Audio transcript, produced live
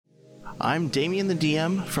I'm Damien the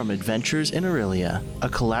DM from Adventures in Aurelia, a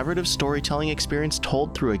collaborative storytelling experience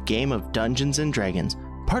told through a game of Dungeons & Dragons,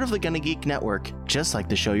 part of the Gonna Geek Network, just like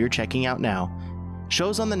the show you're checking out now.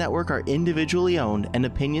 Shows on the network are individually owned, and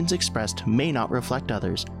opinions expressed may not reflect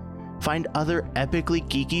others. Find other epically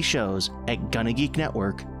geeky shows at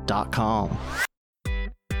GonnaGeekNetwork.com.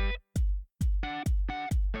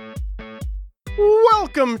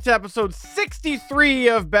 Welcome to episode 63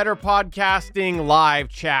 of Better Podcasting Live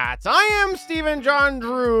Chats. I am Stephen John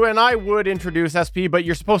Drew, and I would introduce SP, but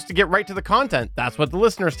you're supposed to get right to the content. That's what the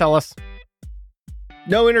listeners tell us.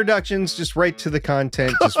 No introductions, just right to the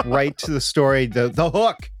content, just right to the story, the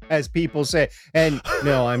hook, as people say. And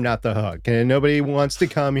no, I'm not the hook. And nobody wants to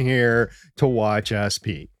come here to watch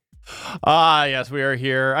SP. Yes, we are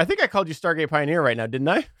here. I think I called you Stargate Pioneer right now, didn't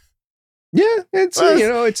I? Yeah, it's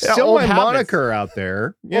it's still my habits. Moniker out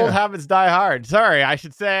there. Yeah. Old habits die hard. Sorry, I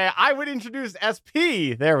should say I would introduce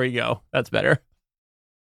SP. There we go. That's better.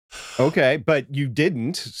 Okay, but you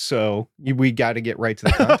didn't, so we got to get right to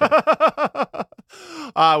the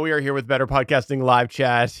content. We are here with Better Podcasting Live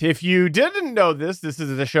Chat. If you didn't know this is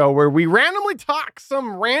a show where we randomly talk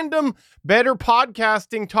some random better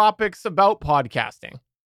podcasting topics about podcasting.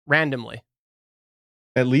 Randomly.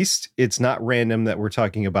 At least it's not random that we're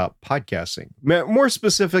talking about podcasting. More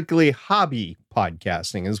specifically, hobby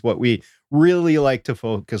podcasting is what we really like to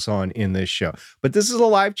focus on in this show. But this is a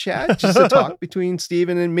live chat, just a talk between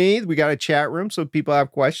Steven and me. We got a chat room, so if people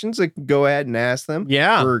have questions, they can go ahead and ask them.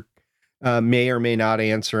 Yeah. Or may or may not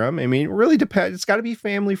answer them. I mean, it really depends. It's got to be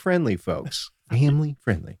family friendly, folks. Family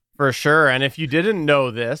friendly. For sure. And if you didn't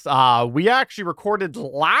know this, we actually recorded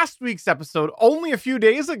last week's episode only a few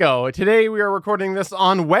days ago. Today, we are recording this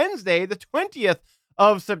on Wednesday, the 20th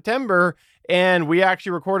of September. And we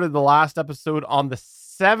actually recorded the last episode on the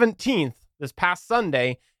 17th, this past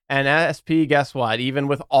Sunday. And SP, guess what? Even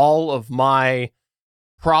with all of my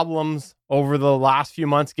problems over the last few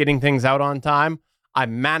months getting things out on time, I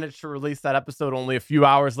managed to release that episode only a few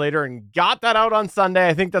hours later and got that out on Sunday.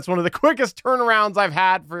 I think that's one of the quickest turnarounds I've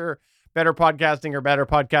had for Better Podcasting or Better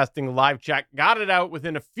Podcasting Live Chat. Got it out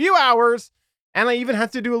within a few hours, and I even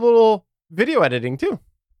had to do a little video editing too.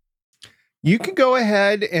 You can go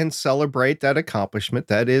ahead and celebrate that accomplishment.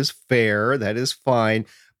 That is fair. That is fine.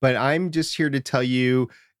 But I'm just here to tell you,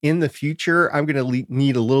 in the future, I'm going to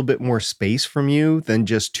need a little bit more space from you than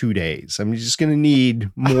just 2 days. I'm just going to need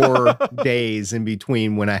more days in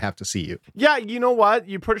between when I have to see you. Yeah, you know what?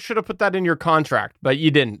 You should have put that in your contract, but you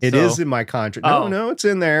didn't. It is in my contract. No, it's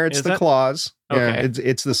in there. It's the clause. Okay. Yeah,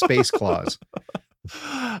 it's the space clause.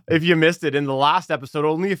 If you missed it, in the last episode,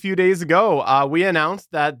 only a few days ago, we announced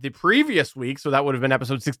that the previous week, so that would have been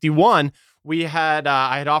episode 61, I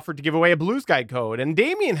had offered to give away a Blue Sky code, and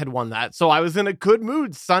Damien had won that. So I was in a good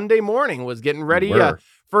mood. Sunday morning, was getting ready.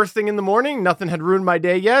 First thing in the morning, nothing had ruined my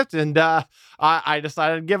day yet, and I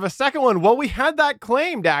decided to give a second one. Well, we had that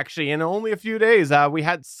claimed, actually, in only a few days. We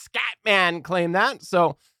had Scatman claim that,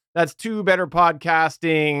 so that's two Better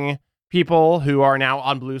Podcasting people who are now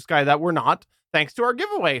on Blue Sky that were not, thanks to our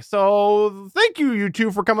giveaway. So thank you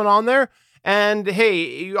two, for coming on there. And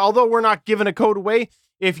hey, although we're not giving a code away,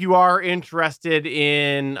 if you are interested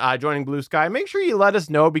in joining Blue Sky, make sure you let us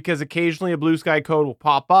know, because occasionally a Blue Sky code will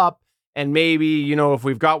pop up, and maybe, if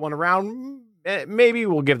we've got one around, maybe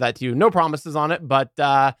we'll give that to you. No promises on it, but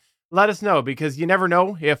let us know, because you never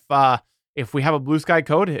know if we have a Blue Sky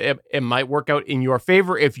code, it might work out in your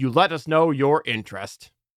favor if you let us know your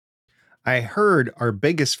interest. I heard our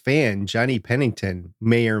biggest fan, Johnny Pennington,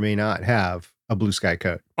 may or may not have a Blue Sky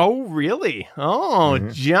code. Oh, really? Oh,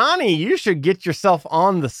 Johnny, you should get yourself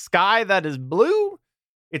on the sky that is blue.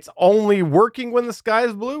 It's only working when the sky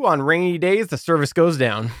is blue. On rainy days, the service goes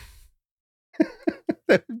down.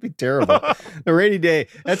 That would be terrible. The rainy day,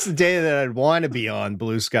 that's the day that I'd want to be on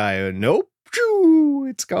Blue Sky. And nope,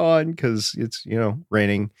 it's gone because it's,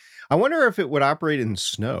 raining. I wonder if it would operate in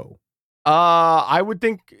snow. I would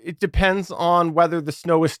think it depends on whether the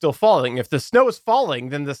snow is still falling. If the snow is falling,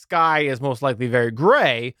 then the sky is most likely very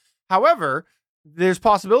gray. However, there's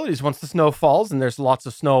possibilities once the snow falls and there's lots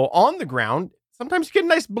of snow on the ground. Sometimes you get a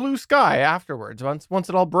nice blue sky afterwards once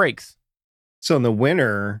it all breaks. So in the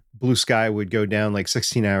winter, Blue Sky would go down like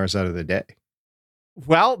 16 hours out of the day.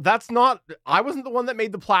 Well, I wasn't the one that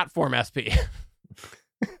made the platform, SP.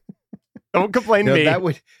 Don't complain to me.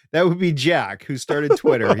 That would be Jack, who started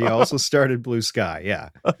Twitter. He also started Blue Sky. Yeah.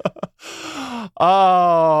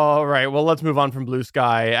 All right. Well, let's move on from Blue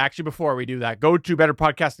Sky. Actually, before we do that, go to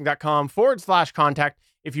betterpodcasting.com/contact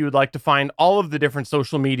if you would like to find all of the different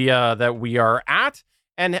social media that we are at.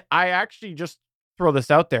 And I actually just throw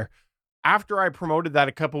this out there. after I promoted that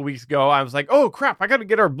a couple weeks ago, I was like, oh crap, I got to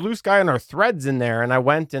get our Blue Sky and our threads in there. And I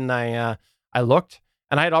went and I looked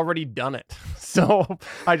and I had already done it. So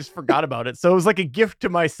I just forgot about it. So it was like a gift to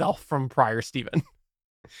myself from prior Steven.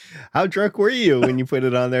 How drunk were you when you put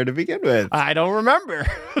it on there to begin with? I don't remember.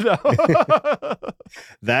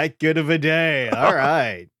 That good of a day. All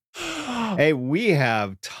right. Hey, we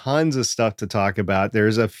have tons of stuff to talk about.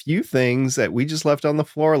 There's a few things that we just left on the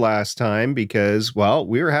floor last time because, well,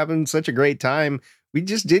 we were having such a great time. We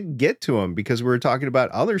just didn't get to them because we were talking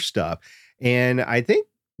about other stuff. And I think,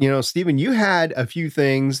 Steven, you had a few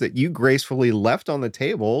things that you gracefully left on the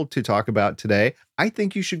table to talk about today. I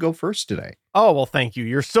think you should go first today. Oh, well, thank you.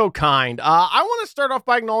 You're so kind. I want to start off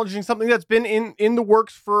by acknowledging something that's been in the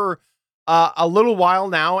works for a little while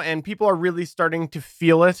now, and people are really starting to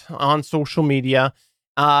feel it on social media.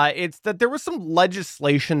 It's that there was some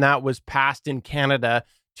legislation that was passed in Canada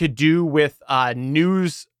to do with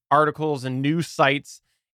news articles and news sites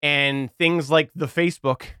and things like the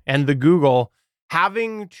Facebook and the Google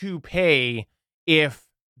having to pay if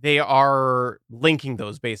they are linking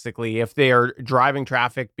those, basically, if they are driving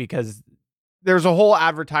traffic, because there's a whole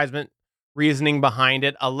advertisement reasoning behind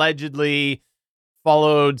it, allegedly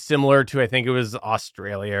followed similar to, I think it was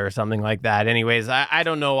Australia or something like that. Anyways, I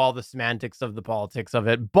don't know all the semantics of the politics of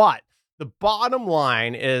it, but the bottom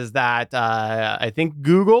line is that I think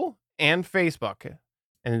Google and Facebook,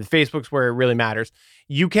 and Facebook's where it really matters,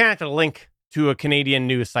 you can't link to a Canadian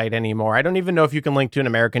news site anymore. I don't even know if you can link to an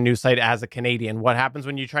American news site as a Canadian. What happens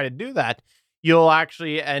when you try to do that? You'll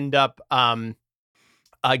actually end up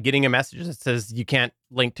getting a message that says you can't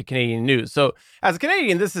link to Canadian news. So as a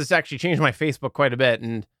Canadian, this has actually changed my Facebook quite a bit,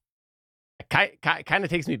 and it kind of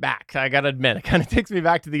takes me back. I got to admit, it kind of takes me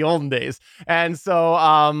back to the olden days. And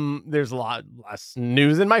so there's a lot less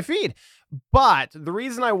news in my feed. But the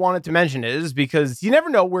reason I wanted to mention it is because you never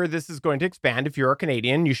know where this is going to expand. If you're a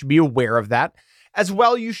Canadian, you should be aware of that. As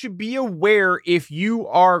well, you should be aware if you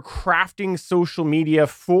are crafting social media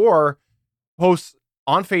for posts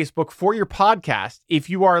on Facebook for your podcast, if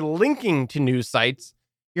you are linking to news sites,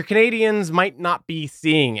 your Canadians might not be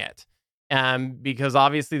seeing it. Because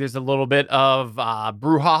obviously there's a little bit of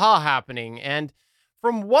brouhaha happening. And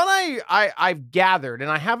from what I've gathered, and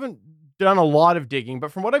I haven't done a lot of digging,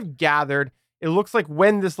 but from what I've gathered, it looks like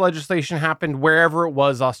when this legislation happened, wherever it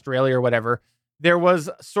was, Australia or whatever, there was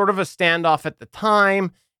sort of a standoff at the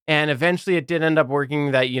time. And eventually it did end up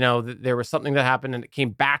working that, there was something that happened and it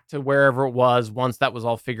came back to wherever it was once that was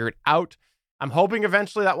all figured out. I'm hoping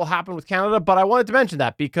eventually that will happen with Canada, but I wanted to mention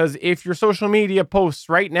that because if your social media posts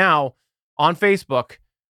right now on Facebook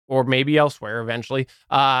or maybe elsewhere eventually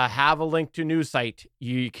have a link to a news site,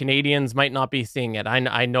 you Canadians might not be seeing it.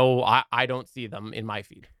 I know I don't see them in my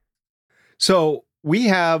feed. So we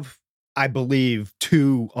have, I believe,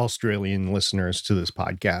 2 Australian listeners to this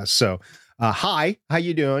podcast. So hi, how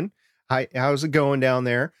you doing? Hi, how's it going down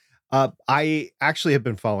there? I actually have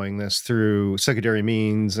been following this through secondary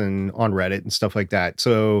means and on Reddit and stuff like that.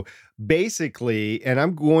 So basically, and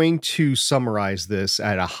I'm going to summarize this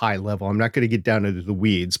at a high level. I'm not going to get down into the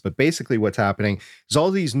weeds, but basically what's happening is all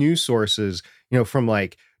these news sources, from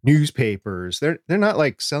like newspapers, they're not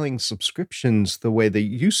like selling subscriptions the way they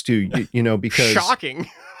used to, because shocking.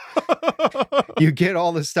 You get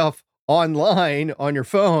all this stuff online on your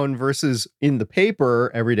phone versus in the paper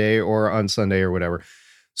every day or on Sunday or whatever.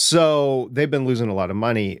 So they've been losing a lot of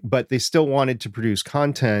money, but they still wanted to produce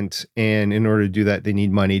content. And in order to do that, they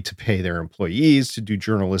need money to pay their employees to do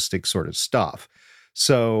journalistic sort of stuff.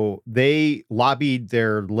 So they lobbied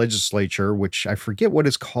their legislature, which I forget what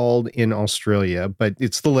it's called in Australia, but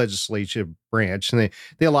it's the legislative branch. And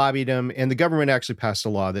they lobbied them, and the government actually passed a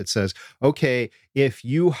law that says, okay, if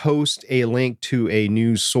you host a link to a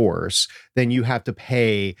news source, then you have to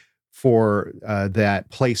pay for that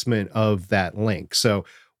placement of that link. So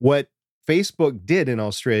what Facebook did in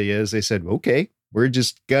Australia is they said, okay, we're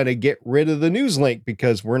just going to get rid of the news link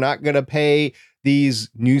because we're not going to pay these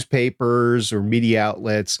newspapers or media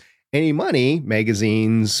outlets any money,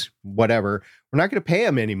 magazines, whatever. We're not going to pay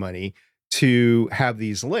them any money to have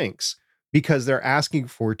these links because they're asking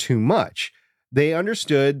for too much. They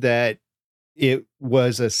understood that it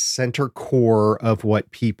was a center core of what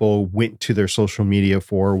people went to their social media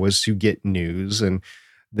for, was to get news. And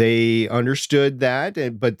they understood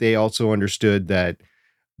that, but they also understood that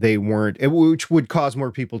they weren't, which would cause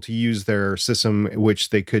more people to use their system, which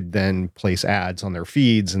they could then place ads on their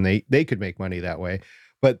feeds and they could make money that way.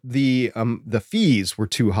 But the fees were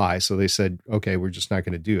too high. So they said, okay, we're just not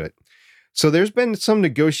going to do it. So there's been some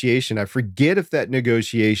negotiation. I forget if that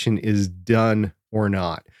negotiation is done or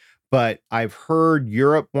not. But I've heard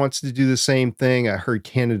Europe wants to do the same thing. I heard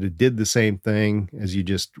Canada did the same thing, as you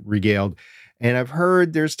just regaled. And I've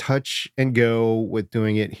heard there's touch and go with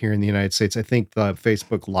doing it here in the United States. I think the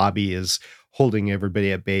Facebook lobby is holding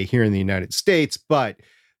everybody at bay here in the United States, but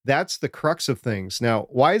that's the crux of things. Now,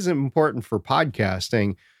 why is it important for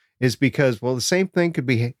podcasting? Is because, well, the same thing could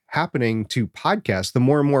be happening to podcasts. The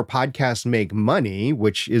more and more podcasts make money,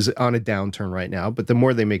 which is on a downturn right now, but the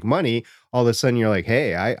more they make money, all of a sudden you're like,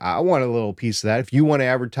 hey, I want a little piece of that. If you want to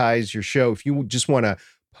advertise your show, if you just want to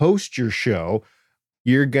post your show,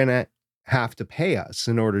 you're going to have to pay us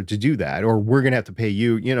in order to do that, or we're going to have to pay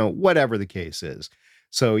you, whatever the case is.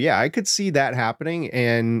 So yeah, I could see that happening,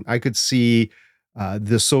 and I could see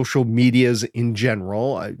the social medias in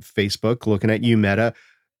general, Facebook, looking at you, Meta,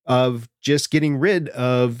 of just getting rid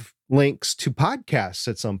of links to podcasts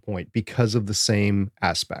at some point because of the same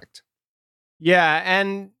aspect. Yeah,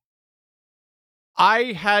 and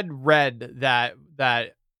I had read that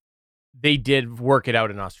they did work it out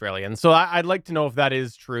in Australia, and so I'd like to know if that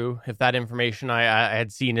is true, if that information I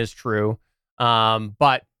had seen is true.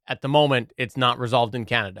 But at the moment, it's not resolved in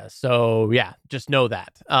Canada. So yeah, just know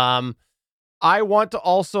that. I want to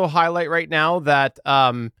also highlight right now that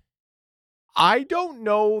I don't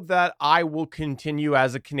know that I will continue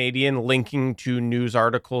as a Canadian linking to news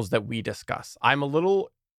articles that we discuss. I'm a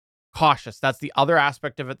little cautious. That's the other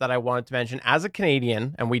aspect of it that I wanted to mention. As a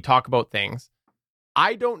Canadian, and we talk about things,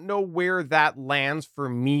 I don't know where that lands for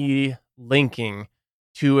me linking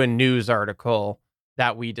to a news article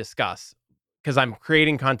that we discuss, because I'm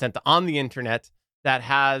creating content on the internet that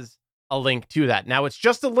has a link to that. Now, it's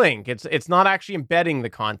just a link. It's not actually embedding the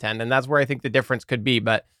content, and that's where I think the difference could be.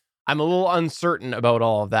 But I'm a little uncertain about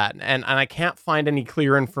all of that, and I can't find any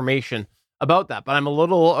clear information about that. But I'm a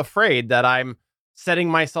little afraid that I'm setting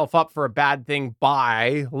myself up for a bad thing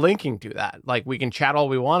by linking to that. Like, we can chat all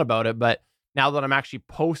we want about it, but now that I'm actually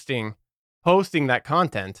posting that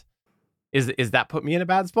content, is that put me in a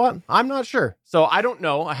bad spot? I'm not sure. So I don't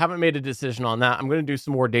know. I haven't made a decision on that. I'm going to do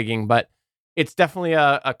some more digging, but it's definitely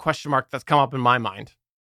a question mark that's come up in my mind.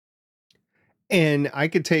 And I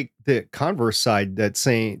could take the converse side, that's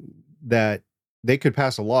saying that they could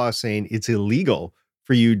pass a law saying it's illegal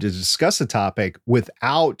for you to discuss a topic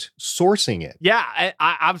without sourcing it. Yeah,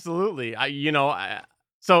 I absolutely.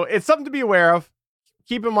 So it's something to be aware of.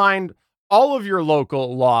 Keep in mind all of your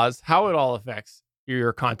local laws, how it all affects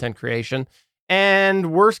your content creation.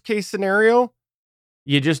 And worst case scenario,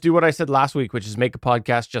 you just do what I said last week, which is make a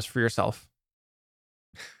podcast just for yourself.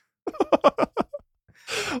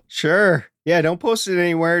 Sure. Yeah, don't post it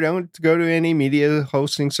anywhere. Don't go to any media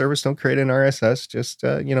hosting service. Don't create an RSS. Just,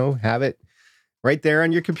 have it right there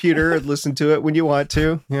on your computer and listen to it when you want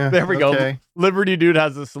to. Yeah, there we go. Liberty Dude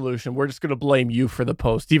has a solution. We're just going to blame you for the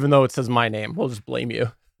post, even though it says my name. We'll just blame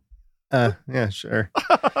you. Yeah, sure.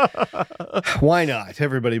 Why not?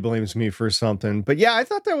 Everybody blames me for something. But yeah, I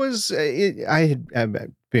thought that was, I'll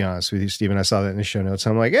be honest with you, Stephen, I saw that in the show notes.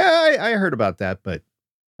 I'm like, yeah, I heard about that, but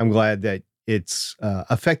I'm glad that it's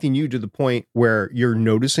affecting you to the point where you're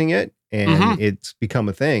noticing it and it's become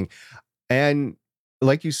a thing. And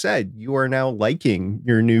like you said, you are now liking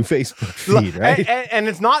your new Facebook feed, right? And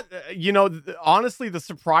it's not, honestly, the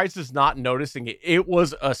surprise is not noticing it. It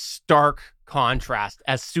was a stark contrast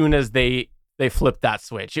as soon as they flipped that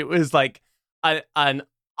switch. It was like an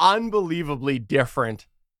unbelievably different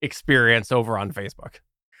experience over on Facebook.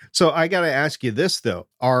 So I got to ask you this, though.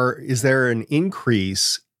 Is there an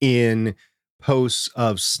increase in posts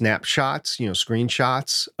of snapshots,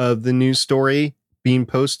 screenshots of the news story being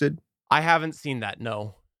posted? I haven't seen that.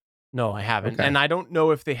 No, I haven't. Okay. And I don't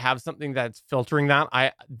know if they have something that's filtering that.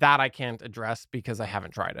 I can't address because I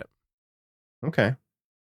haven't tried it. Okay.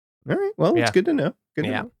 All right. Well, it's good to know. Good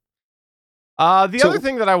to know. The other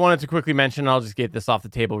thing that I wanted to quickly mention, I'll just get this off the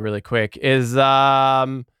table really quick, is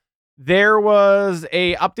there was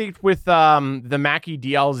a update with the Mackie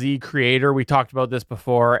DLZ creator. We talked about this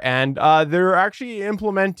before, and they're actually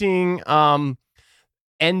implementing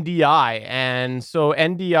NDI. And so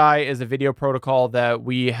NDI is a video protocol that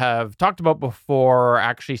we have talked about before.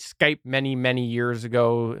 Actually, Skype many, many years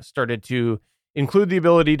ago started to include the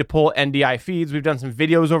ability to pull NDI feeds. We've done some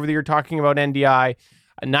videos over the year talking about NDI.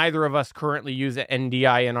 Neither of us currently use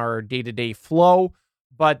NDI in our day-to-day flow,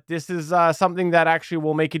 but this is something that actually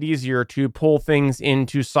will make it easier to pull things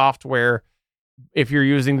into software if you're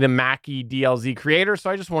using the Mackie DLZ creator.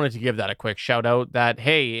 So I just wanted to give that a quick shout out that,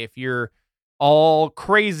 hey, if you're all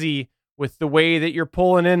crazy with the way that you're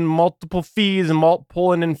pulling in multiple feeds and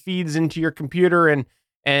pulling in feeds into your computer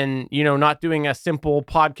and not doing a simple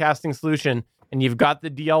podcasting solution, and you've got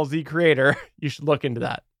the DLZ creator, you should look into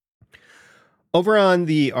that. Over on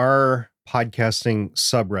the R podcasting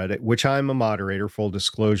subreddit, which I'm a moderator, full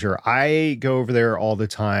disclosure, I go over there all the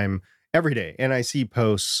time, every day, and I see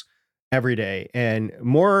posts every day. And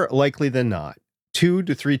more likely than not, 2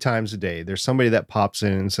 to 3 times a day, there's somebody that pops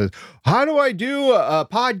in and says, how do I do a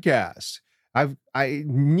podcast? I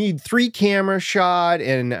need 3 camera shot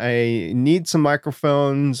and I need some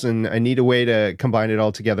microphones and I need a way to combine it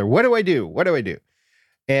all together. What do I do? What do I do?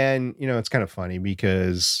 And, it's kind of funny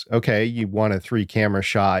because, okay, you want a 3 camera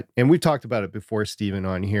shot. And we've talked about it before, Stephen,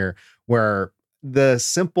 on here, where the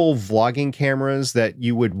simple vlogging cameras that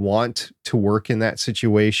you would want to work in that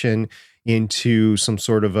situation into some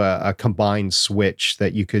sort of a combined switch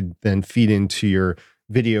that you could then feed into your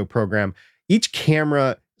video program. Each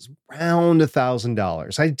camera is around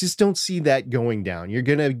 $1,000. I just don't see that going down. You're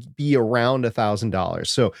going to be around $1,000.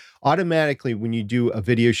 So automatically, when you do a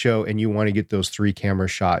video show and you want to get those 3 camera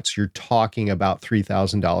shots, you're talking about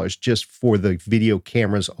 $3,000 just for the video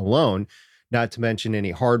cameras alone, not to mention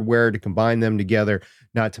any hardware to combine them together,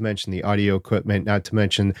 not to mention the audio equipment, not to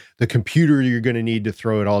mention the computer you're going to need to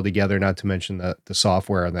throw it all together, not to mention the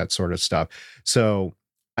software and that sort of stuff. So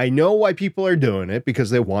I know why people are doing it, because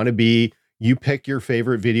they want to be, you pick your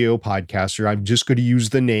favorite video podcaster. I'm just going to use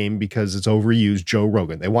the name because it's overused, Joe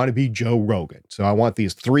Rogan. They want to be Joe Rogan. So I want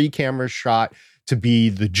these 3 camera shot to be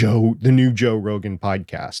the new Joe Rogan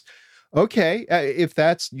podcast. Okay, if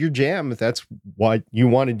that's your jam, if that's what you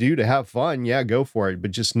want to do to have fun, yeah, go for it. But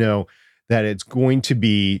just know that it's going to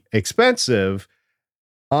be expensive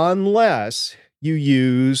unless you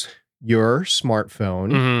use your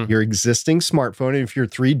smartphone, your existing smartphone. And if you're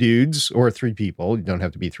 3 dudes or 3 people, you don't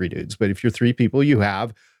have to be 3 dudes, but if you're 3 people, you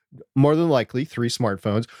have more than likely 3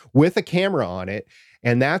 smartphones with a camera on it.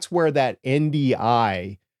 And that's where that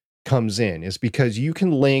NDI comes in, is because you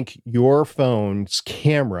can link your phone's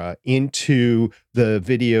camera into the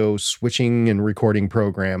video switching and recording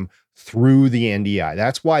program through the NDI.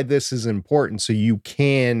 That's why this is important. So you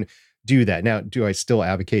can do that. Now, do I still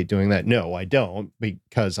advocate doing that? No, I don't,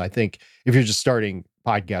 because I think if you're just starting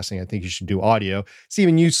podcasting, I think you should do audio.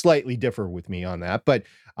 Stephen, you slightly differ with me on that, but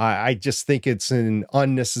I just think it's an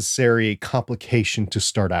unnecessary complication to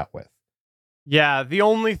start out with. Yeah, the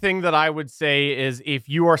only thing that I would say is if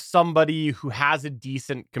you are somebody who has a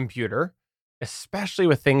decent computer, especially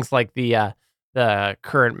with things like the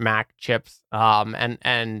current Mac chips,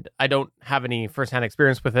 and I don't have any firsthand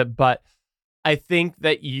experience with it, but I think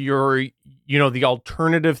that the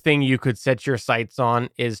alternative thing you could set your sights on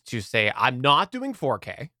is to say, I'm not doing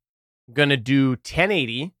 4K, I'm going to do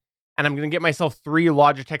 1080, and I'm going to get myself 3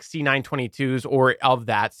 Logitech C922s or of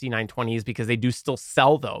that C920s because they do still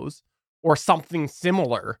sell those, or something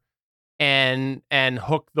similar, and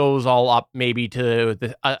hook those all up maybe to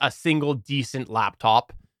a single decent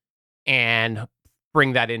laptop and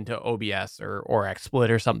bring that into OBS or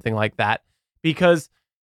XSplit or something like that. Because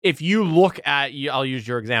if you look at, I'll use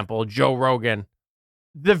your example, Joe Rogan,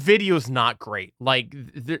 the video's not great. Like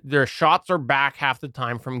their shots are back half the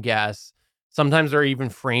time from guests. Sometimes they're even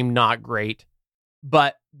framed not great,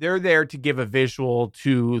 but they're there to give a visual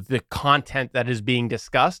to the content that is being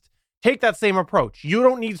discussed. Take that same approach. You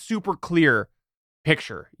don't need super clear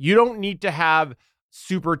picture. You don't need to have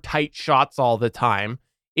super tight shots all the time.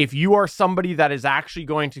 If you are somebody that is actually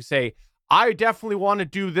going to say, I definitely want to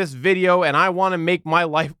do this video and I want to make my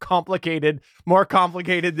life more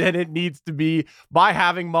complicated than it needs to be by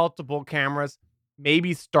having multiple cameras,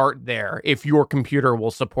 maybe start there if your computer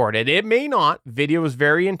will support it. It may not. Video is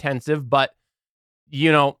very intensive, but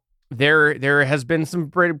there has been some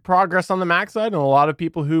great progress on the Mac side, and a lot of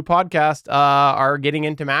people who podcast are getting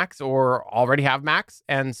into Macs or already have Macs.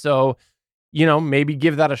 And so, maybe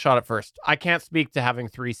give that a shot at first. I can't speak to having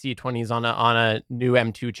 3 C20s on a new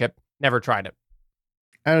M2 chip. Never tried it.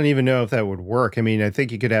 I don't even know if that would work. I mean, I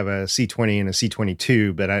think you could have a C20 and a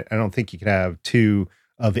C22, but I don't think you could have 2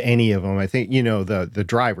 of any of them. I think, the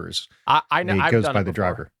drivers. I know. It goes by the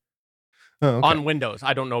driver. Oh, okay. On Windows.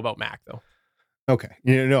 I don't know about Mac, though. Okay.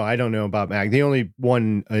 No, I don't know about Mac. The only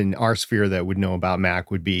one in our sphere that would know about Mac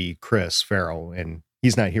would be Chris Farrell, and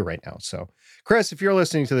he's not here right now. So, Chris, if you're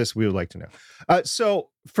listening to this, we would like to know. So,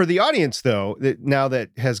 for the audience, though, now that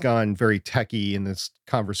has gone very techie in this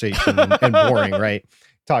conversation and boring, right?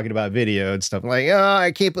 Talking about video and stuff like, oh,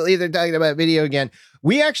 I can't believe they're talking about video again.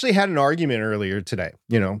 We actually had an argument earlier today.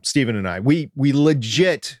 Stephen and I, we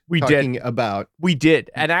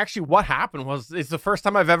did. And actually what happened was, it's the first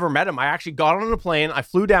time I've ever met him. I actually got on a plane. I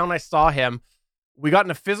flew down. I saw him. We got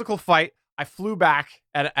in a physical fight. I flew back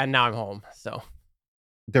and now I'm home. So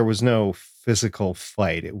there was no physical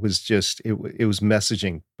fight. It was just, it was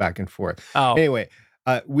messaging back and forth. Oh, anyway,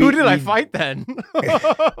 who did I fight then?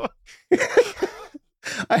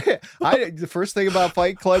 The first thing about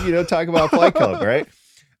Fight Club, you don't talk about Fight Club, right?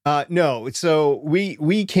 No. So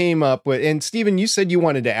we came up with, and Stephen, you said you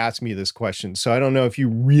wanted to ask me this question. So I don't know if you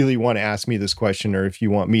really want to ask me this question or if you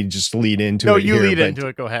want me to just lead into it. No, you lead into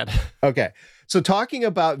it. Go ahead. Okay. So talking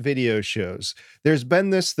about video shows, there's been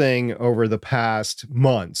this thing over the past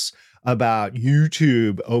months about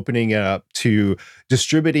YouTube opening it up to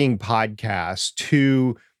distributing podcasts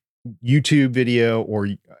to YouTube video, or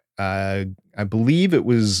I believe it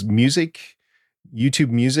was YouTube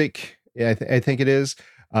Music. I think it is.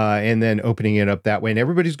 And then opening it up that way, and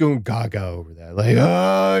everybody's going gaga over that. Like,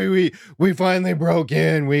 oh, we finally broke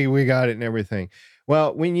in. We got it and everything.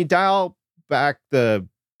 Well, when you dial back the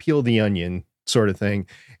peel the onion sort of thing,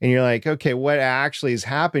 and you're like, okay, what actually has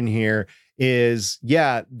happened here is,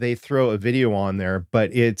 yeah, they throw a video on there,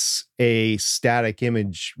 but it's a static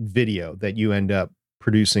image video that you end up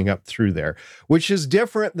producing up through there, which is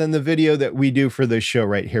different than the video that we do for this show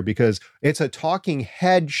right here, because it's a talking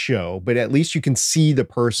head show, but at least you can see the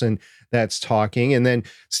person that's talking. And then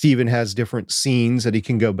Stephen has different scenes that he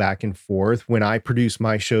can go back and forth. When I produce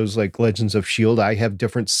my shows like Legends of S.H.I.E.L.D., I have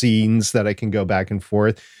different scenes that I can go back and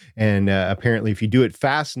forth. And apparently if you do it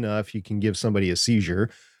fast enough, you can give somebody a seizure,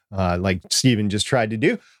 like Stephen just tried to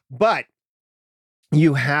do. But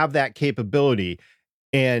you have that capability.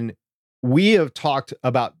 And we have talked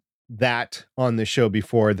about that on the show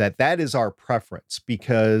before, that is our preference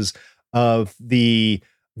because of the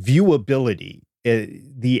viewability.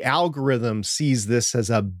 The algorithm sees this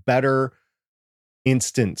as a better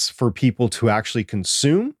instance for people to actually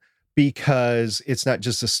consume, because it's not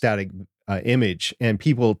just a static image, and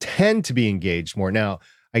people tend to be engaged more. Now,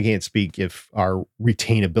 I can't speak if our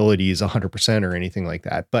retainability is 100% or anything like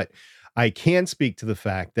that, but I can speak to the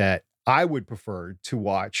fact that I would prefer to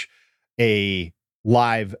watch a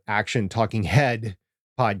live action talking head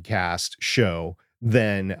podcast show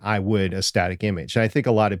than I would a static image. And I think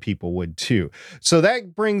a lot of people would too. So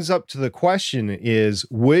that brings up to the question is,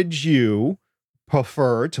 would you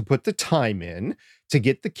prefer to put the time in to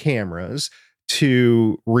get the cameras,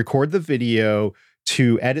 to record the video,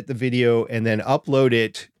 to edit the video, and then upload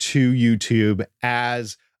it to YouTube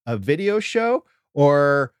as a video show?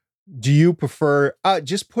 Or do you prefer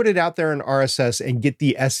just put it out there in RSS and get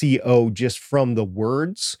the SEO just from the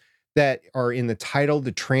words that are in the title,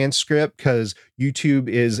 the transcript, because YouTube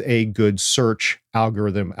is a good search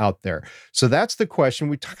algorithm out there? So that's the question.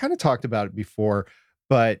 We kind of talked about it before,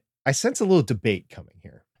 but I sense a little debate coming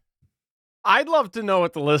here. I'd love to know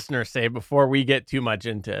what the listeners say before we get too much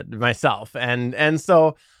into it myself. And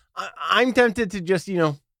so I'm tempted to just,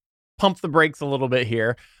 pump the brakes a little bit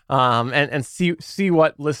here, and see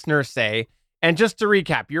what listeners say. And just to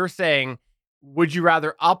recap, you're saying, would you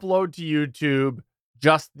rather upload to YouTube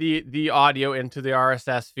just the audio into the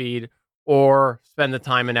RSS feed, or spend the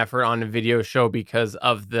time and effort on a video show because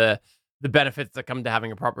of the benefits that come to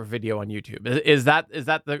having a proper video on YouTube? Is that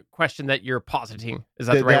the question that you're positing? Is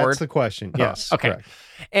that the right word? That's the question. Yes. Okay. Correct.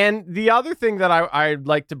 And the other thing that I'd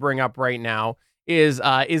like to bring up right now is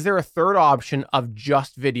there a third option of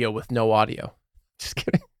just video with no audio? Just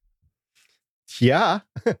kidding. Yeah,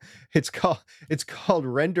 it's called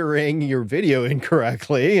rendering your video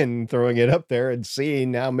incorrectly and throwing it up there and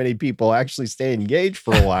seeing how many people actually stay engaged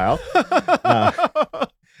for a while.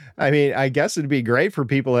 I mean, I guess it'd be great for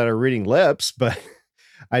people that are reading lips, but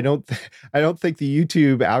I don't think the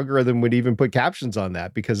YouTube algorithm would even put captions on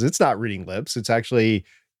that, because it's not reading lips. It's actually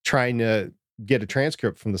trying to get a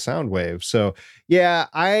transcript from the sound wave. So yeah,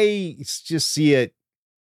 I just see it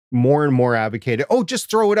more and more advocated. Oh,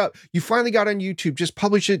 just throw it up. You finally got on YouTube, just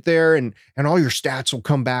publish it there, and all your stats will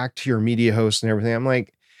come back to your media host and everything. I'm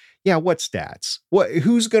like, yeah, what stats?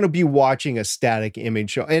 Who's going to be watching a static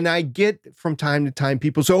image show? And I get from time to time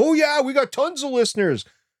people say, oh yeah, we got tons of listeners.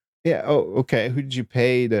 Yeah. Oh, okay. Who did you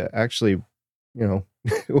pay to actually,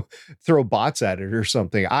 throw bots at it or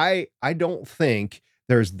something? I don't think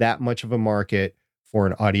there's that much of a market for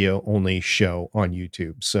an audio only show on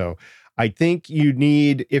YouTube. So I think you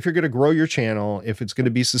need, if you're going to grow your channel, if it's going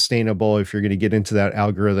to be sustainable, if you're going to get into that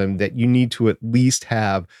algorithm, that you need to at least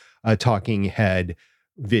have a talking head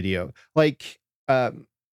video. Like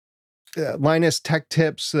Linus Tech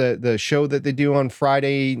Tips, the show that they do on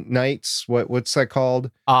Friday nights. What's that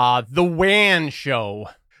called? The WAN show.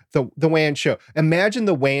 The WAN show. Imagine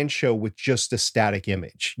the WAN show with just a static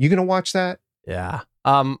image. You going to watch that? Yeah.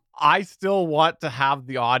 I still want to have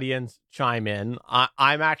the audience chime in.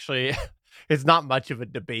 I'm actually, it's not much of a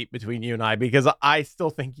debate between you and I, because I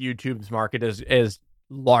still think YouTube's market is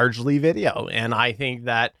largely video. And I think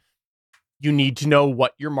that you need to know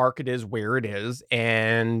what your market is, where it is.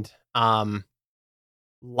 And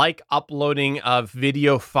like uploading a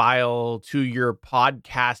video file to your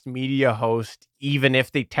podcast media host, even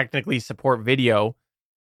if they technically support video.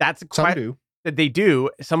 That's a Some do. that they do.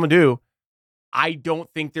 Some do. I don't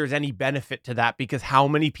think there's any benefit to that because how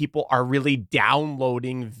many people are really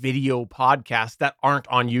downloading video podcasts that aren't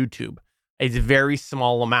on YouTube? It's a very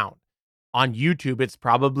small amount. On YouTube, it's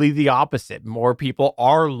probably the opposite. More people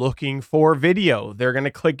are looking for video. They're going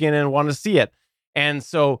to click in and want to see it. And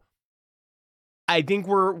so I think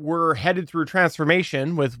we're headed through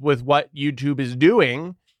transformation with what YouTube is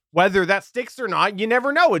doing. Whether that sticks or not, you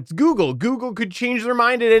never know. It's Google. Google could change their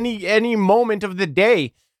mind at any moment of the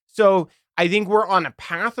day. So I think we're on a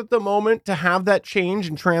path at the moment to have that change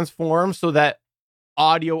and transform so that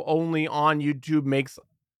audio only on YouTube makes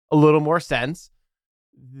a little more sense.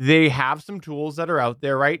 They have some tools that are out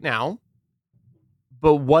there right now,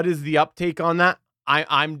 but what is the uptake on that?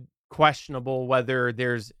 I'm questionable whether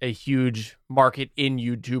there's a huge market in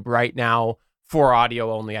YouTube right now for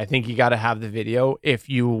audio only. I think you got to have the video if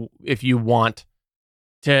you want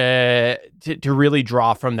to really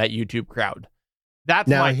draw from that YouTube crowd. That's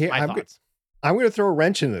Now, my here, thoughts. I'm going to throw a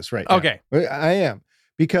wrench in this right now. Okay. I am.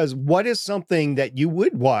 Because what is something that you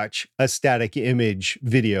would watch a static image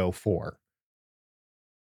video for?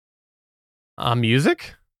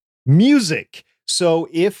 Music? Music. So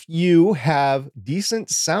if you have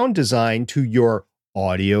decent sound design to your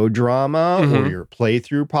audio drama or your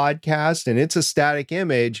playthrough podcast, and it's a static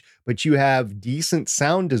image, but you have decent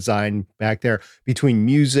sound design back there between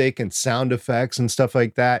music and sound effects and stuff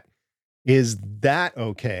like that, is that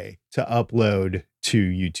okay to upload to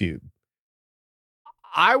YouTube?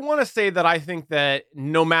 I want to say that I think that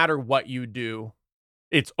no matter what you do,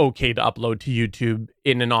 it's okay to upload to YouTube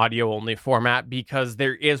in an audio only format because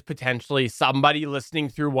there is potentially somebody listening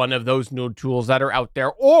through one of those new tools that are out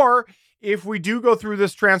there. Or if we do go through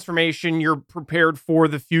this transformation, you're prepared for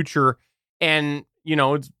the future and,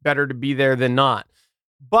 it's better to be there than not.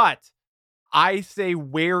 But I say,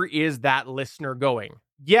 where is that listener going?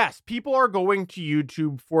 Yes, people are going to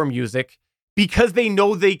YouTube for music because they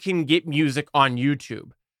know they can get music on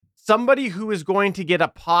YouTube. Somebody who is going to get a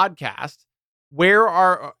podcast,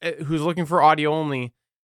 who's looking for audio only,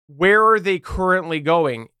 where are they currently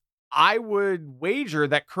going? I would wager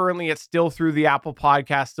that currently it's still through the Apple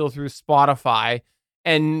Podcast, still through Spotify,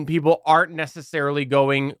 and people aren't necessarily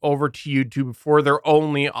going over to YouTube for their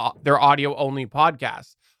audio only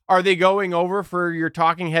podcasts. Are they going over for your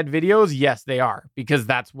talking head videos? Yes, they are, because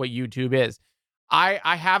that's what YouTube is.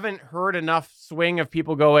 I haven't heard enough swing of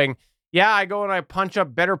people going, yeah, I go and I punch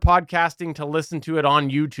up Better Podcasting to listen to it on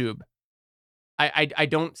YouTube. I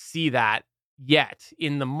don't see that yet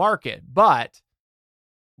in the market, but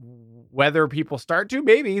whether people start to,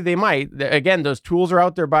 maybe they might. Again, those tools are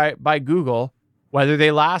out there by Google, whether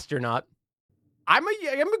they last or not. I'm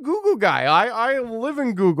a Google guy. I live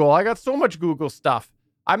in Google. I got so much Google stuff.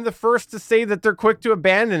 I'm the first to say that they're quick to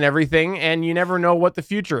abandon everything, and you never know what the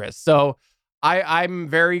future is. So I'm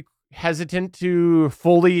very hesitant to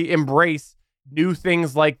fully embrace new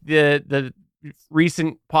things like the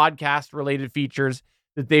recent podcast related features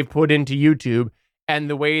that they've put into YouTube and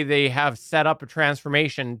the way they have set up a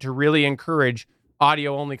transformation to really encourage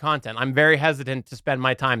audio only content. I'm very hesitant to spend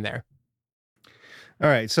my time there. All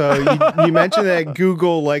right. So you mentioned that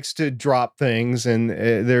Google likes to drop things, and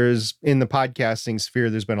there's in the podcasting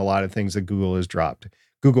sphere, there's been a lot of things that Google has dropped.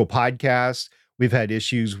 Google Podcasts. We've had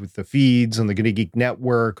issues with the feeds on the Gonna Geek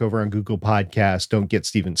Network over on Google Podcasts. Don't get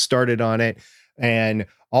Steven started on it. And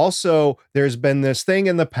also, there's been this thing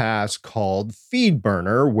in the past called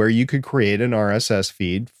FeedBurner, where you could create an RSS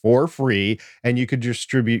feed for free, and you could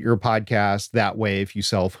distribute your podcast that way if you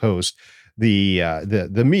self-host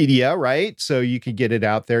the media, right? So you could get it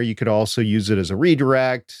out there. You could also use it as a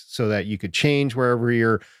redirect so that you could change wherever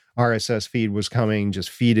your RSS feed was coming, just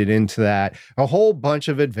feed it into that. A whole bunch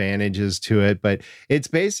of advantages to it, but it's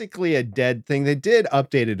basically a dead thing. They did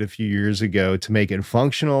update it a few years ago to make it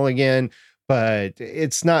functional again, but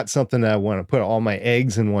it's not something that I want to put all my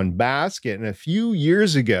eggs in one basket. And a few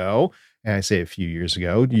years ago, and I say a few years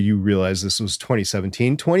ago, you realize this was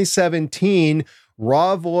 2017. 2017,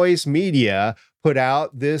 Raw Voice Media put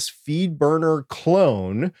out this FeedBurner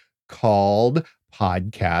clone called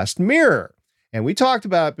Podcast Mirror. And we talked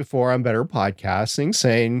about it before on Better Podcasting,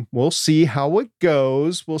 saying we'll see how it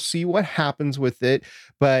goes. We'll see what happens with it.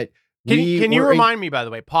 But can you remind me, by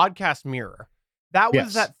the way, Podcast Mirror? That was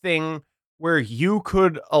Yes. that thing where you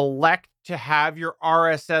could elect to have your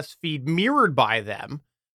RSS feed mirrored by them.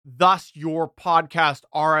 Thus, your podcast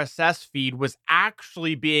RSS feed was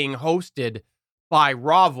actually being hosted by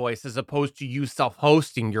Raw Voice as opposed to you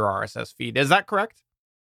self-hosting your RSS feed. Is that correct?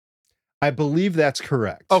 I believe that's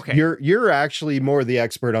correct. Okay. You're actually more the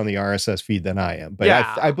expert on the RSS feed than I am, but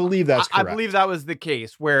Yeah, I believe that's correct. I believe that was the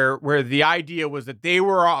case where the idea was that they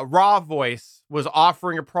were Raw Voice was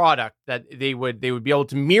offering a product that they would be able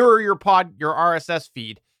to mirror your RSS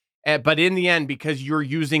feed, but in the end, because you're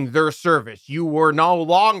using their service, you were no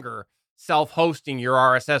longer self-hosting your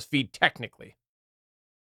RSS feed technically.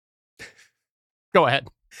 Go ahead.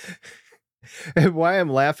 And why I'm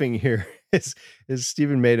laughing here is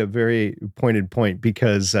Stephen made a very pointed point,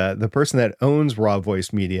 because the person that owns Raw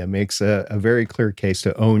Voice Media makes a very clear case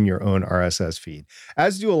to own your own RSS feed,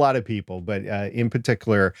 as do a lot of people, but in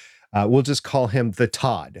particular, we'll just call him the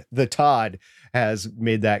Todd. The Todd has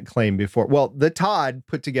made that claim before. Well, the Todd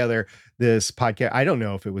put together this podcast. I don't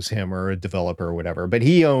know if it was him or a developer or whatever, but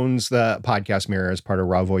he owns the Podcast Mirror as part of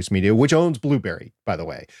Raw Voice Media, which owns Blueberry, by the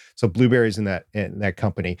way. So Blueberry's in that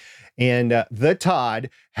company. And the Todd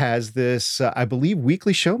has this, I believe,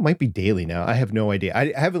 weekly show. It might be daily now. I have no idea.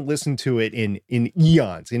 I haven't listened to it in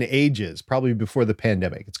eons, in ages, probably before the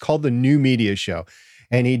pandemic. It's called the New Media Show.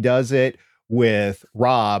 And he does it with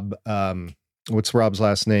Rob. What's Rob's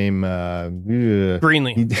last name?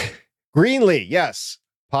 Greenlee. Greenlee, yes.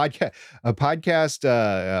 Podcast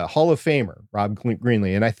Hall of Famer, Rob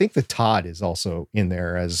Greenlee. And I think the Todd is also in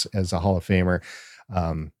there as a Hall of Famer,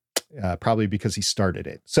 probably because he started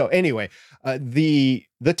it. So anyway, the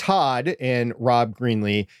Todd and Rob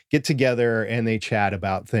Greenlee get together and they chat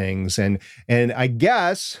about things. And I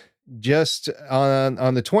guess just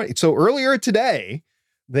on the 20th, so earlier today,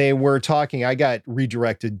 they were talking. I got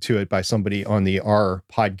redirected to it by somebody on the R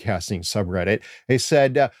podcasting subreddit. They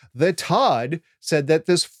said the Todd said that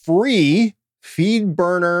this free feed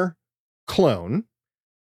burner clone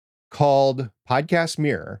called Podcast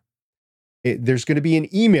Mirror, there's going to be an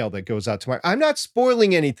email that goes out tomorrow. I'm not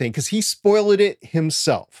spoiling anything because he spoiled it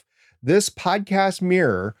himself. This Podcast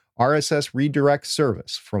Mirror RSS redirect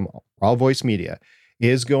service from Raw Voice Media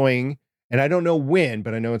is going, and I don't know when,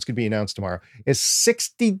 but I know it's going to be announced tomorrow, is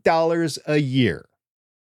 $60 a year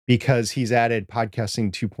because he's added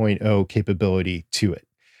Podcasting 2.0 capability to it.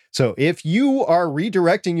 So if you are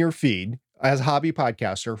redirecting your feed as a hobby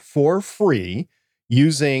podcaster for free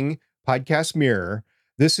using Podcast Mirror,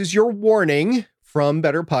 this is your warning from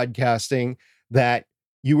Better Podcasting that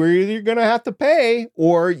you are either going to have to pay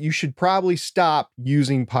or you should probably stop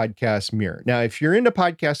using Podcast Mirror. Now, if you're into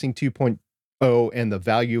Podcasting 2.0 and the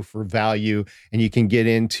value for value, and you can get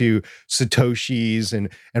into Satoshis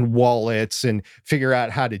and wallets and figure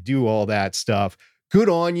out how to do all that stuff, good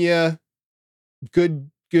on you.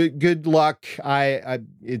 Good luck.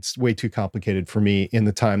 It's way too complicated for me in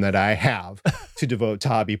the time that I have to devote to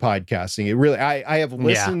hobby podcasting. It really, I have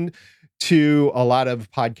listened to a lot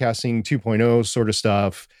of Podcasting 2.0 sort of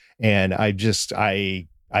stuff, and I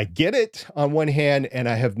get it on one hand, and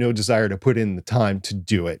I have no desire to put in the time to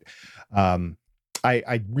do it.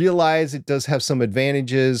 I realize it does have some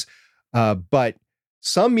advantages, but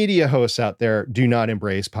some media hosts out there do not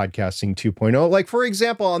embrace Podcasting 2.0. Like, for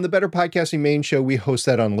example, on the Better Podcasting main show, we host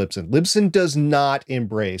that on Libsyn. Libsyn does not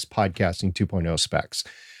embrace Podcasting 2.0 specs.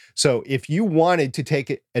 So if you wanted to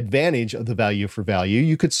take advantage of the value for value,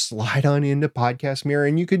 you could slide on into Podcast Mirror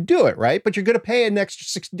and you could do it, right? But you're going to pay an extra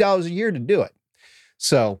 $60 a year to do it.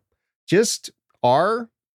 So just our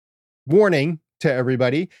warning to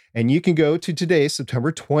everybody. And you can go to today's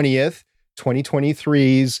September 20th,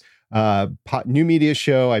 2023's New Media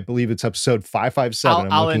Show. I believe it's episode 557.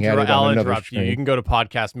 I'll interrupt you. You can go to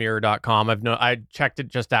podcastmirror.com. I checked it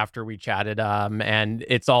just after we chatted, and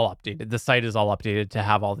it's all updated. The site is all updated to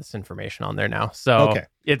have all this information on there now. So okay.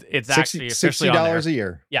 It's actually officially $60 a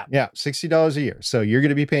year. Yeah. $60 a year. So you're going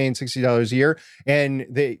to be paying $60 a year. And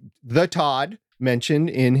the Todd mentioned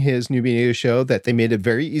in his New Media Show that they made it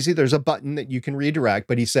very easy. There's a button that you can redirect,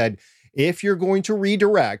 but he said, if you're going to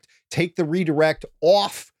redirect, take the redirect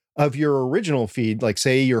off of your original feed. Like,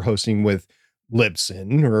 say you're hosting with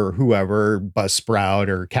Libsyn or whoever, Buzzsprout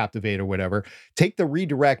or Captivate or whatever, take the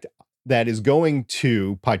redirect that is going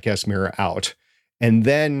to Podcast Mirror out and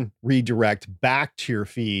then redirect back to your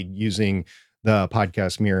feed using the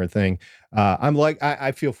Podcast Mirror thing.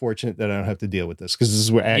 I feel fortunate that I don't have to deal with this because this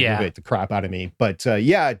is what aggravates the crap out of me. But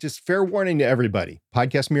just fair warning to everybody.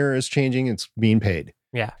 Podcast Mirror is changing. It's being paid.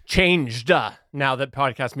 Yeah. Changed. Now that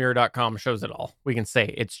podcastmirror.com shows it all, we can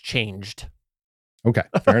say it's changed. Okay.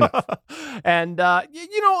 Fair enough. And,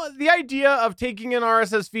 the idea of taking an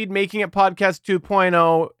RSS feed, making it Podcast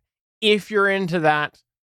 2.0, if you're into that,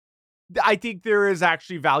 I think there is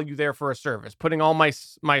actually value there for a service. Putting all my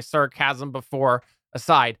sarcasm before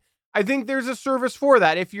aside, I think there's a service for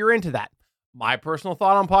that if you're into that. My personal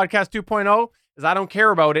thought on Podcast 2.0 is I don't care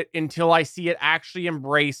about it until I see it actually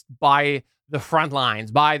embraced by the front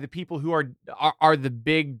lines, by the people who are the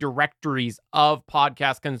big directories of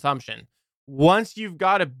podcast consumption. Once you've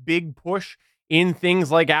got a big push in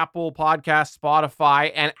things like Apple Podcasts,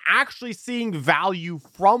 Spotify, and actually seeing value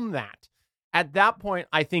from that, at that point,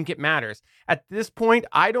 I think it matters. At this point,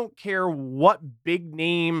 I don't care what big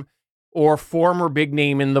name or former big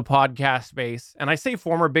name in the podcast space, and I say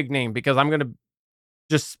former big name because I'm going to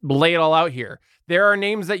just lay it all out here. There are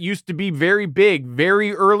names that used to be very big,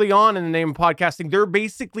 very early on in the name of podcasting. They're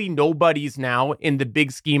basically nobodies now in the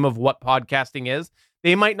big scheme of what podcasting is.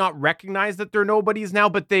 They might not recognize that they're nobodies now,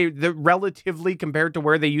 but they're relatively compared to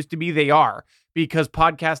where they used to be, they are, because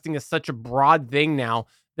podcasting is such a broad thing now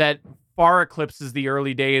that far eclipses the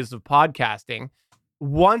early days of podcasting.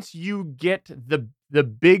 Once you get the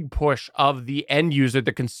big push of the end user,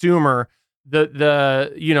 the consumer, the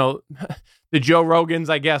Joe Rogans,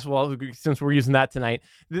 I guess, well, since we're using that tonight,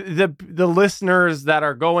 the listeners that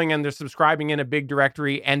are going and they're subscribing in a big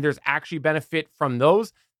directory and there's actually benefit from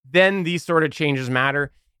those, then these sort of changes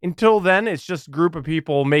matter. Until then, it's just a group of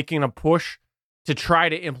people making a push to try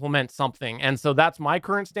to implement something. And so that's my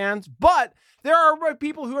current stance. But there are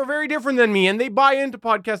people who are very different than me and they buy into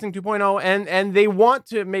podcasting 2.0 and they want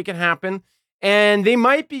to make it happen. And they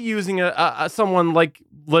might be using someone like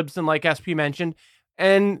Libsyn, like SP mentioned.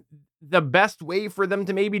 And the best way for them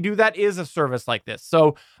to maybe do that is a service like this.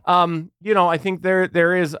 So, I think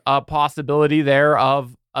there is a possibility there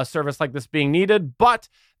of a service like this being needed, but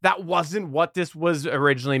that wasn't what this was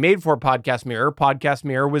originally made for. Podcast Mirror. Podcast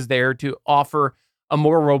Mirror was there to offer a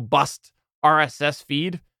more robust RSS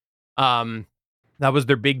feed. That was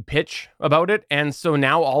their big pitch about it. And so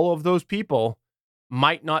now all of those people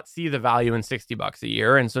might not see the value in $60 a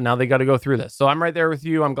year. And so now they got to go through this. So I'm right there with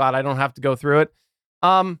you. I'm glad I don't have to go through it.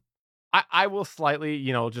 I will slightly,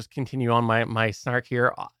 just continue on my snark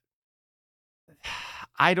here.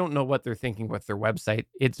 I don't know what they're thinking with their website.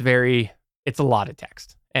 It's a lot of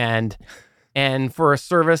text. And for a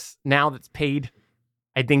service now that's paid,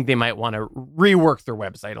 I think they might want to rework their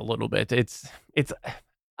website a little bit. It's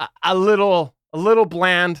a little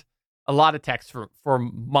bland, a lot of text for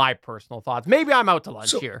my personal thoughts. Maybe I'm out to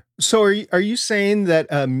lunch here. So are you saying that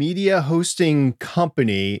a media hosting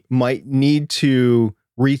company might need to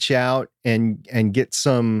reach out and get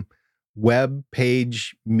some web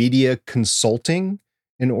page media consulting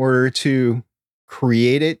in order to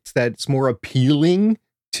create it that's more appealing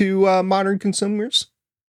to modern consumers?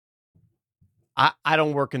 I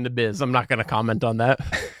don't work in the biz. I'm not going to comment on that.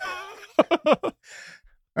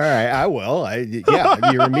 All right, I will.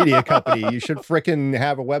 You're a media company. You should frickin'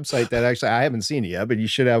 have a website that actually, I haven't seen it yet, but you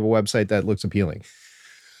should have a website that looks appealing.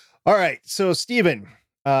 All right, so Stephen,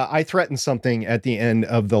 I threatened something at the end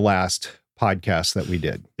of the last podcast that we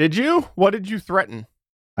did. Did you? What did you threaten?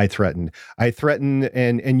 I threatened,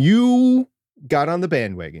 and you got on the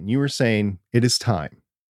bandwagon. You were saying it is time,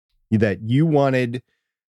 that you wanted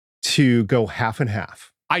to go half and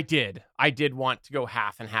half. I did want to go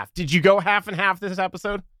half and half. Did you go half and half this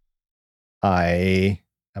episode? I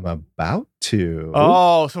am about to.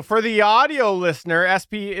 Oh, so for the audio listener,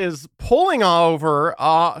 SP is pulling over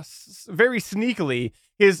very sneakily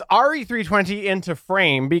his RE320 into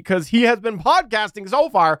frame because he has been podcasting so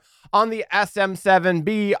far on the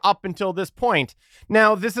SM7B up until this point.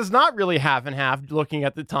 Now, this is not really half and half looking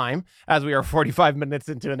at the time, as we are 45 minutes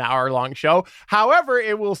into an hour-long show. However,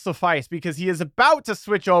 it will suffice because he is about to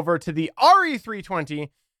switch over to the RE320,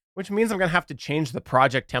 which means I'm going to have to change the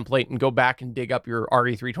project template and go back and dig up your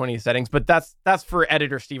RE320 settings. But that's for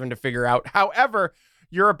editor Steven to figure out. However,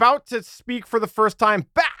 you're about to speak for the first time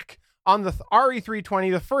back on the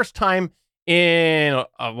RE320, the first time in,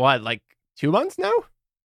 2 months now?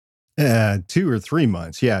 2 or 3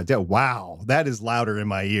 months. Yeah. Wow. That is louder in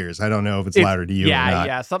my ears. I don't know if it's louder to you or not.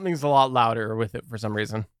 Yeah. Something's a lot louder with it for some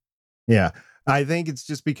reason. Yeah. I think it's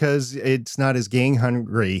just because it's not as gang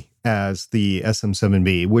hungry as the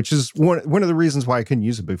SM7B, which is one of the reasons why I couldn't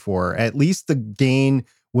use it before. At least the gain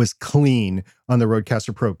was clean on the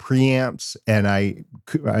Rodecaster Pro preamps, and I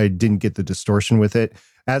didn't get the distortion with it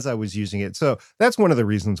as I was using it. So that's one of the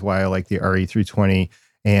reasons why I like the RE320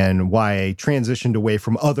 and why I transitioned away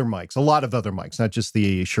from other mics, a lot of other mics, not just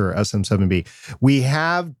the Shure SM7B. We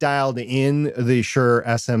have dialed in the Shure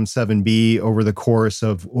SM7B over the course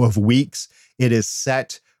of weeks. It is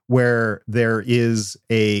set where there is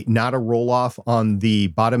not a roll-off on the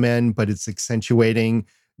bottom end, but it's accentuating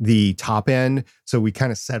the top end. So we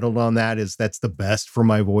kind of settled on that as that's the best for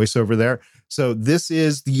my voice over there. So this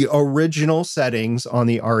is the original settings on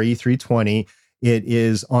the RE320. It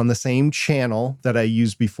is on the same channel that I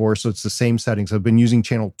used before. So it's the same settings. I've been using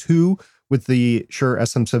channel 2 with the Shure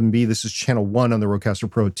SM7B. This is channel 1 on the Rodecaster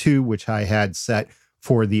Pro 2, which I had set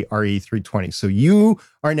for the RE320. So you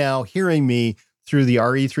are now hearing me through the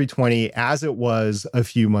RE320 as it was a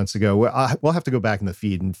few months ago. We'll have to go back in the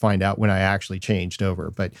feed and find out when I actually changed over.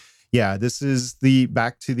 But yeah, this is the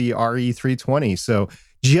back to the RE320. So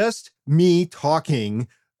just me talking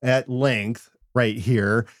at length right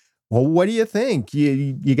here. Well, what do you think?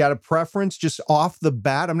 You got a preference just off the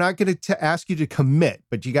bat? I'm not going to ask you to commit,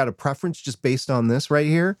 but you got a preference just based on this right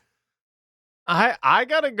here? I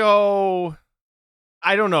gotta go.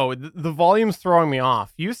 I don't know. The volume's throwing me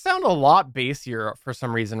off. You sound a lot bassier for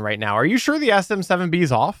some reason right now. Are you sure the SM7B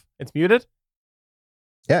is off? It's muted?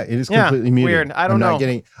 Yeah, it is completely muted. Weird. I don't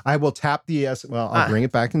know. I will tap the I'll bring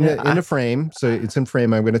it back into frame. So it's in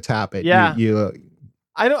frame. I'm going to tap it. Yeah.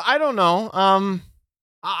 I don't know.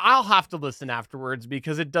 I'll have to listen afterwards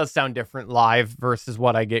because it does sound different live versus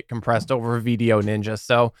what I get compressed over Video Ninja.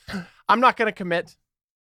 So I'm not going to commit.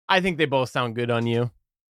 I think they both sound good on you.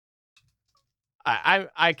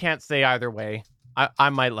 I can't say either way. I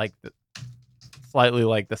might slightly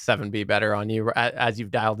like the 7B better on you as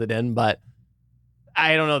you've dialed it in, but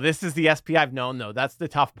I don't know. This is the SP I've known, though. That's the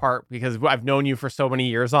tough part because I've known you for so many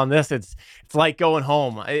years on this. It's like going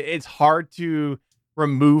home. It's hard to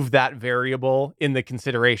remove that variable in the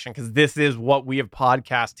consideration because this is what we have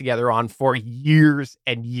podcast together on for years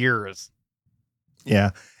and years.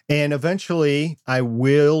 Yeah. And eventually I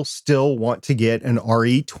will still want to get an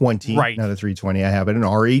RE20, right? Not a 320. I have it, an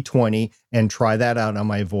RE20, and try that out on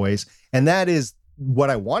my voice. And that is what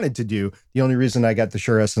I wanted to do. The only reason I got the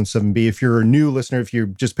Shure SM7B, if you're a new listener, if you're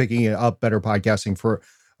just picking it up, Better Podcasting for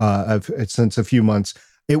since a few months,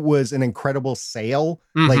 it was an incredible sale,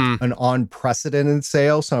 like an unprecedented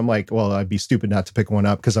sale. So I'm like, well, I'd be stupid not to pick one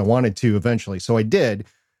up because I wanted to eventually. So I did.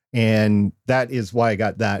 And that is why I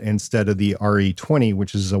got that instead of the RE20,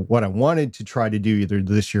 which is what I wanted to try to do either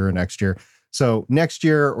this year or next year. So next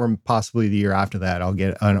year or possibly the year after that, I'll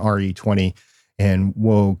get an RE20 and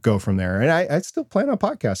we'll go from there. And I still plan on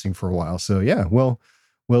podcasting for a while. So yeah, we'll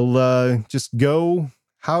just go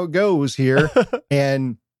how it goes here.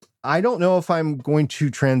 And I don't know if I'm going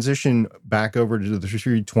to transition back over to the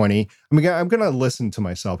 320. I'm going to listen to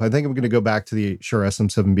myself. I think I'm going to go back to the Shure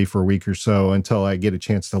SM7B for a week or so until I get a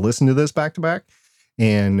chance to listen to this back to back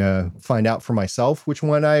and find out for myself which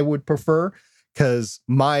one I would prefer. Because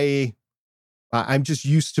I'm just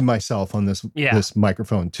used to myself on this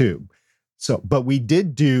microphone too. So, but we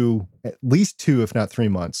did do at least 2, if not 3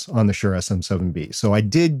 months on the Shure SM7B. So I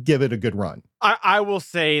did give it a good run. I will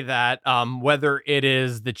say that whether it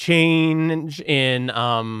is the change in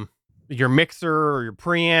your mixer or your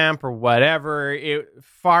preamp or whatever, it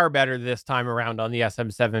far better this time around on the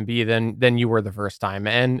SM7B than you were the first time,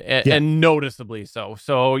 and noticeably so.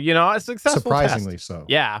 So a successful surprisingly test. so.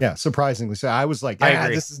 Yeah, surprisingly so. I was like,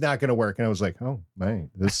 this is not going to work, and I was like, oh man,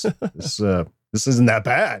 this isn't that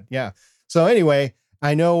bad. Yeah. So anyway,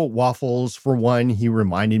 I know Waffles, for one, he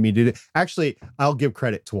reminded me to do. Actually, I'll give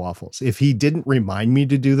credit to Waffles. If he didn't remind me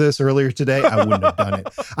to do this earlier today, I wouldn't have done it.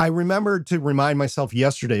 I remembered to remind myself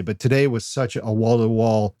yesterday, but today was such a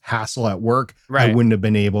wall-to-wall hassle at work. Right. I wouldn't have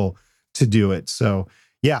been able to do it. So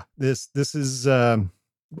yeah, this is all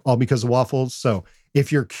because of Waffles. So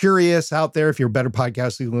if you're curious out there, if you're a Better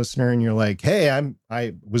Podcasting listener and you're like, hey,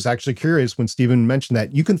 I was actually curious when Steven mentioned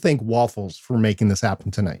that, you can thank Waffles for making this happen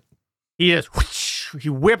tonight. He is. He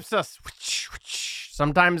whips us.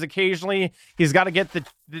 Sometimes, occasionally, he's got to get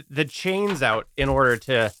the chains out in order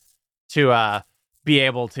to be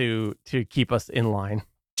able to keep us in line.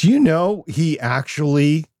 Do you know he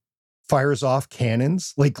actually fires off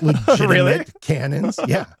cannons, like legitimate really? Cannons?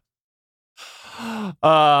 Yeah.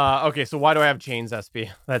 Okay, so why do I have chains,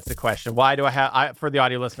 SP? That's the question. Why do I have? For the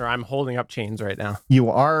audio listener, I'm holding up chains right now.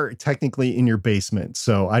 You are technically in your basement,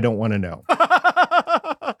 so I don't want to know.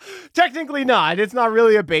 Technically not. It's not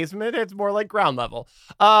really a basement. It's more like ground level.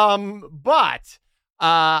 But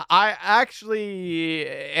I actually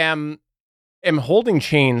am holding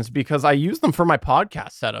chains because I use them for my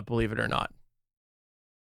podcast setup, believe it or not.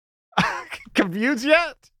 Confused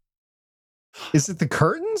yet? Is it the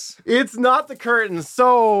curtains? It's not the curtains.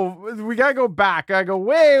 So we gotta go back. I go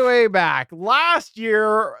way, way back. Last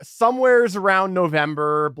year, somewheres around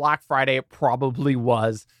November, Black Friday, it probably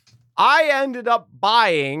was. I ended up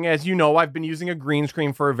buying, as you know, I've been using a green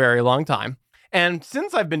screen for a very long time. And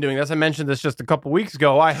since I've been doing this, I mentioned this just a couple weeks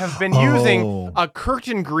ago, I have been using a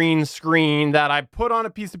curtain green screen that I put on a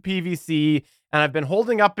piece of PVC and I've been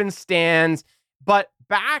holding up in stands. But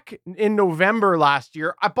back in November last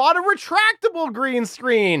year, I bought a retractable green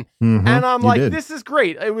screen. And I'm like, this is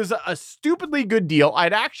great. It was a stupidly good deal.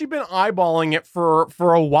 I'd actually been eyeballing it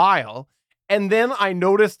for a while. And then I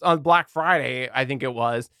noticed on Black Friday, I think it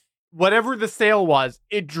was, whatever the sale was,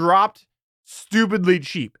 it dropped stupidly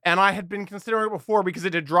cheap. And I had been considering it before because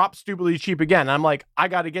it had dropped stupidly cheap again. And I'm like, I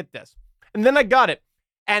got to get this. And then I got it.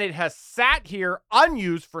 And it has sat here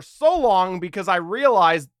unused for so long because I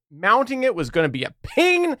realized mounting it was going to be a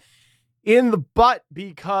pain in the butt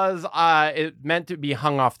because it meant to be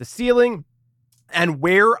hung off the ceiling. And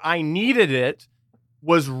where I needed it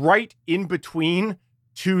was right in between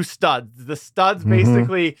two studs. The studs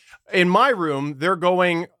basically in my room, they're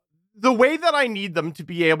going the way that I need them to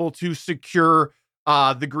be able to secure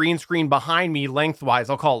the green screen behind me lengthwise.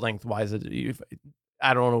 I'll call it lengthwise.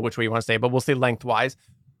 I don't know which way you want to say it, but we'll say lengthwise.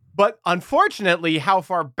 But unfortunately, how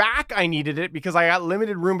far back I needed it, because I got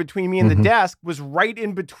limited room between me and the desk, was right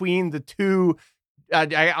in between the two,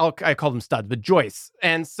 I call them studs, but joists.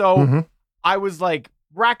 And so I was like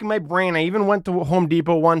racking my brain. I even went to Home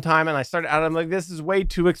Depot one time and I started out, I'm like, this is way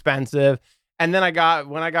too expensive. And then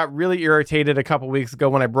when I got really irritated a couple weeks ago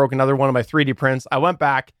when I broke another one of my 3D prints, I went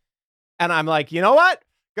back and I'm like, you know what?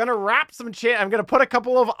 Gonna wrap some chain. I'm gonna put a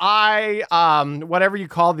couple of whatever you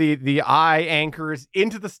call the eye anchors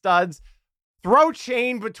into the studs, throw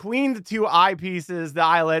chain between the two eye pieces, the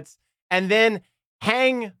eyelets, and then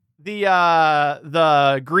hang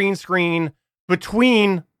the green screen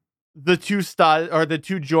between the two studs or the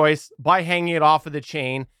two joists by hanging it off of the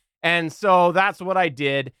chain. And so that's what I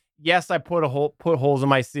did. Yes, I put holes in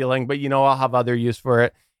my ceiling, but I'll have other use for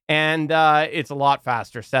it. And it's a lot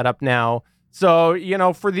faster setup now. So,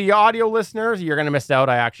 for the audio listeners, you're going to miss out.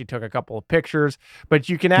 I actually took a couple of pictures, but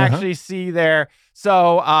you can actually see there.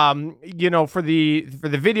 So, for the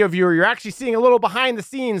video viewer, you're actually seeing a little behind the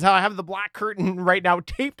scenes, how I have the black curtain right now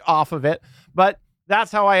taped off of it. But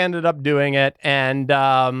that's how I ended up doing it. And,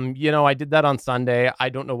 I did that on Sunday. I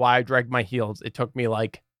don't know why I dragged my heels. It took me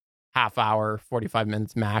like half hour, 45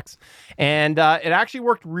 minutes max. And it actually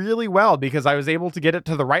worked really well because I was able to get it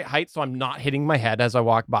to the right height so I'm not hitting my head as I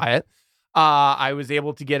walk by it. I was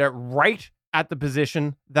able to get it right at the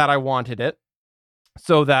position that I wanted it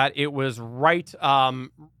so that it was right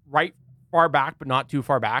far back, but not too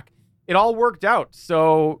far back. It all worked out.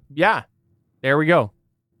 So yeah, there we go.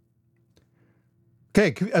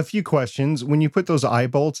 Okay, a few questions. When you put those eye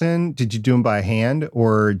bolts in, did you do them by hand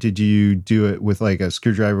or did you do it with like a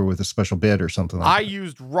screwdriver with a special bit or something like that? I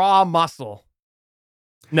used raw muscle.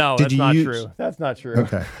 No, that's not true. That's not true.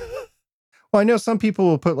 Okay. Well, I know some people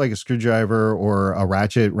will put like a screwdriver or a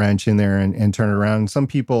ratchet wrench in there and turn it around. Some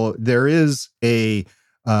people, there is an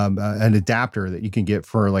adapter that you can get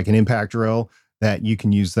for like an impact drill that you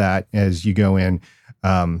can use that as you go in.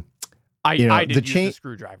 I did use the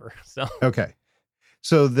screwdriver. So okay.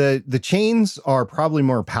 So the chains are probably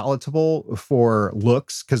more palatable for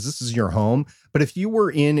looks because this is your home. But if you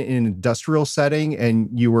were in an industrial setting and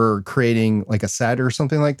you were creating like a set or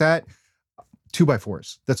something like that,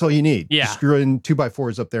 2x4s. That's all you need. Yeah. You screw in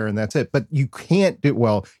 2x4s up there and that's it. But you can't do,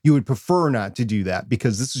 well, you would prefer not to do that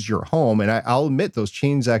because this is your home. And I'll admit those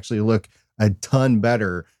chains actually look a ton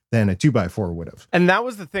better than a 2x4 would have. And that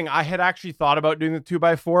was the thing. I had actually thought about doing the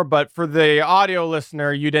 2x4, but for the audio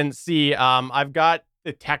listener, you didn't see, I've got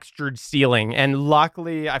the textured ceiling. And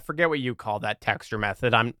luckily, I forget what you call that texture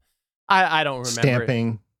method. I don't remember.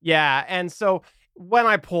 Stamping. Yeah. And so when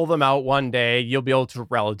I pull them out one day, you'll be able to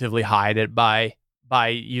relatively hide it by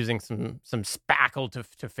using some spackle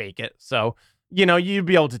to fake it. So, you'd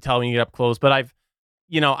be able to tell when you get up close, but I've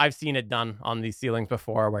seen it done on these ceilings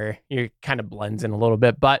before where it kind of blends in a little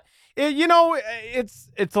bit, but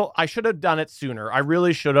I should have done it sooner. I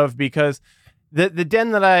really should have, because the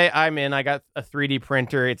den that I'm in, I got a 3D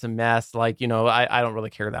printer. It's a mess. Like, I don't really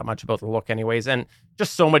care that much about the look anyways. And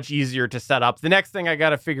just so much easier to set up. The next thing I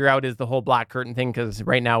got to figure out is the whole black curtain thing. Cause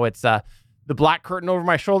right now it's the black curtain over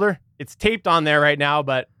my shoulder. It's taped on there right now,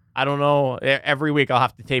 but I don't know. Every week I'll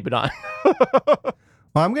have to tape it on. Well,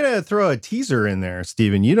 I'm going to throw a teaser in there,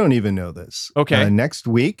 Steven. You don't even know this. Okay. Next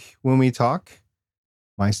week when we talk,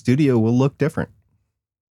 my studio will look different.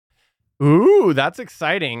 Ooh, that's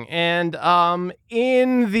exciting. And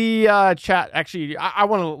in the chat, actually, I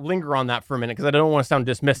want to linger on that for a minute because I don't want to sound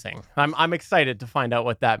dismissing. I'm excited to find out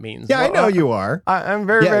what that means. Yeah, I know you are. I'm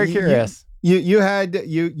very curious. You had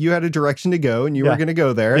a direction to go and you were going to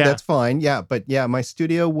go there. Yeah. That's fine. Yeah, but yeah, my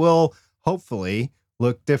studio will hopefully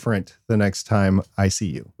look different the next time I see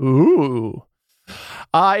you. Ooh.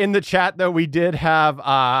 In the chat, though, we did have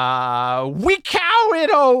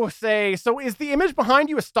Weekowito say, so is the image behind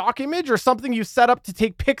you a stock image or something you set up to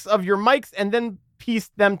take pics of your mics and then piece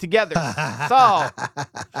them together? So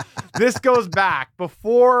this goes back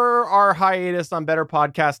before our hiatus on Better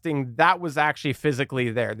Podcasting. That was actually physically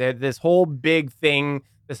there. This whole big thing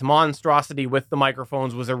this monstrosity with the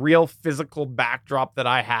microphones was a real physical backdrop that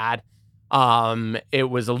I had. It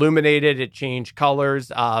was illuminated. It changed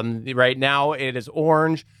colors. Right now it is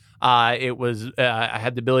orange. I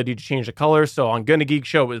had the ability to change the color. So on Gonna Geek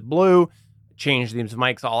Show, it was blue. Changed these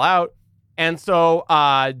mics all out. And so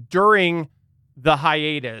during the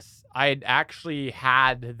hiatus, I had actually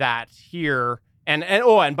had that here.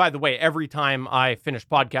 And by the way, every time I finished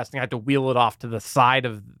podcasting, I had to wheel it off to the side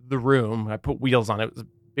of the room. I put wheels on it. It was a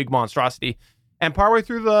big monstrosity. And partway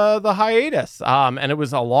through the hiatus, and it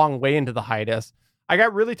was a long way into the hiatus, I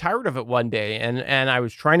got really tired of it one day, and I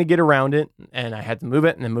was trying to get around it, and I had to move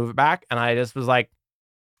it and then move it back. And I just was like,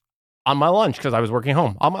 on my lunch, because I was working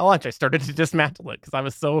home, on my lunch, I started to dismantle it because I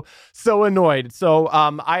was so annoyed. So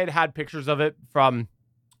I had pictures of it from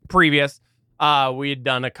previous. We had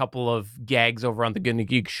done a couple of gags over on the Gonna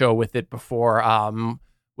Geek Show with it before,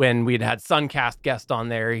 when we'd had Suncast guest on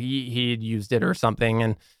there. He'd used it or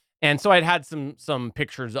something, and so I'd had some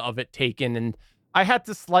pictures of it taken, and I had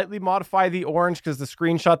to slightly modify the orange because the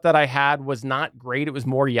screenshot that I had was not great. It was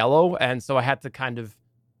more yellow, and so I had to kind of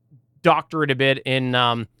doctor it a bit in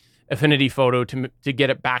Affinity Photo to get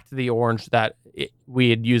it back to the orange that we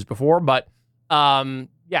had used before. But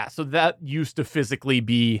yeah, so that used to physically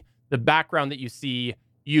be the background that you see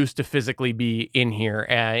used to physically be in here,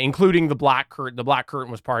 including the black curtain. The black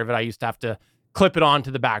curtain was part of it. I used to have to clip it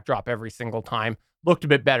onto the backdrop every single time. Looked a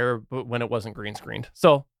bit better but when it wasn't green screened.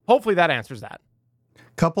 So hopefully that answers that.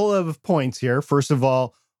 Couple of points here. First of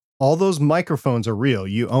all those microphones are real.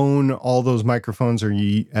 You own all those microphones, or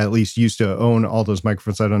you at least used to own all those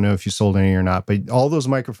microphones. I don't know if you sold any or not, but all those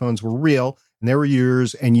microphones were real and they were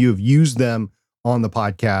yours, and you have used them on the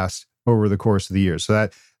podcast over the course of the year. So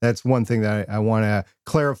that's one thing that I want to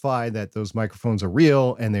clarify, that those microphones are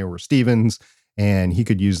real and they were Steven's and he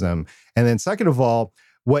could use them. And then second of all,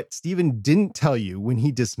 what Steven didn't tell you when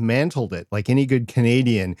he dismantled it, like any good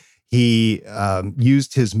Canadian, he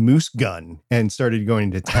used his moose gun and started going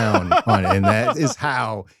to town on it. And that is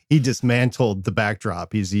how he dismantled the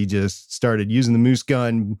backdrop. He just started using the moose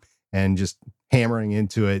gun and just hammering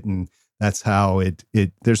into it. And that's how it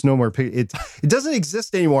there's no more, it doesn't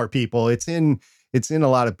exist anymore, people. It's in a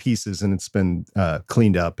lot of pieces, and it's been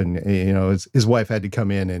cleaned up. And, you know, his wife had to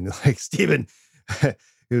come in and like, Steven, it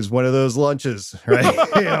was one of those lunches,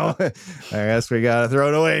 right? You know, I guess we got to throw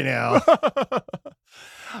it away now.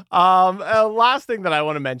 Last thing that I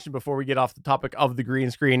want to mention before we get off the topic of the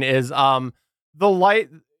green screen is the light.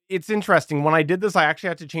 It's interesting. When I did this, I actually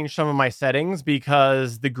had to change some of my settings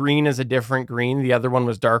because the green is a different green. The other one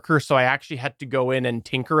was darker. So I actually had to go in and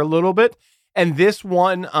tinker a little bit. And this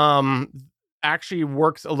one actually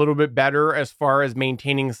works a little bit better as far as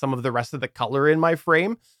maintaining some of the rest of the color in my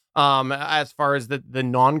frame. As far as the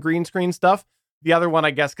non-green screen stuff. The other one,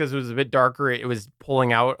 I guess, because it was a bit darker, it was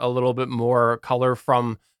pulling out a little bit more color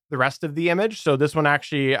from the rest of the image. So this one,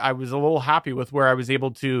 actually, I was a little happy with where I was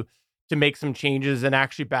able to make some changes and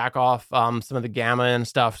actually back off some of the gamma and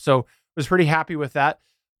stuff. So I was pretty happy with that.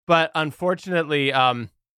 But unfortunately,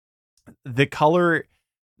 the color,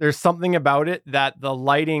 there's something about it that the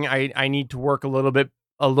lighting, I need to work a little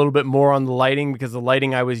bit more on the lighting, because the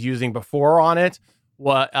lighting I was using before on it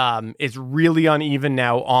is really uneven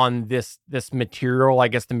now on this material. I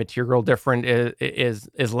guess the material different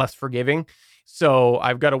is less forgiving. So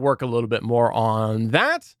I've got to work a little bit more on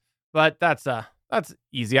that, but that's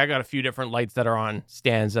easy. I got a few different lights that are on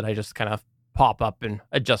stands that I just kind of pop up and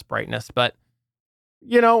adjust brightness. But,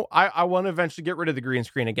 you know, I want to eventually get rid of the green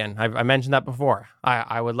screen again. I mentioned that before.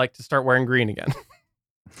 I would like to start wearing green again.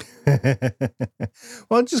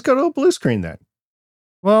 Well, just go to a blue screen then.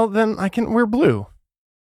 Well, then I can wear blue.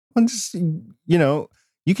 Well, just, you know,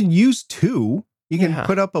 you can use two. You can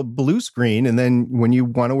put up a blue screen, and then when you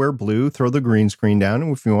want to wear blue, throw the green screen down.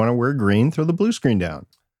 And if you want to wear green, throw the blue screen down.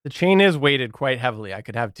 The chain is weighted quite heavily. I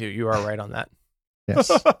could have two. You are right on that.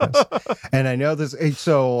 Yes. And I know this.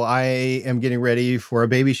 So I am getting ready for a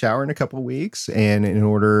baby shower in a couple of weeks. And in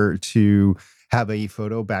order to have a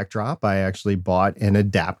photo backdrop, I actually bought an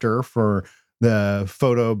adapter for the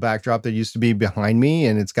photo backdrop that used to be behind me.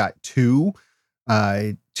 And it's got two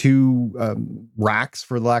racks,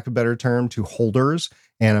 for lack of a better term, two holders.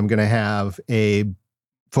 And I'm going to have a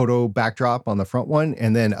photo backdrop on the front one,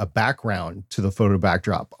 and then a background to the photo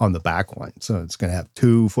backdrop on the back one. So it's going to have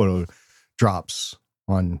two photo drops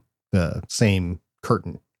on the same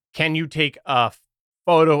curtain. Can you take a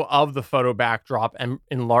photo of the photo backdrop and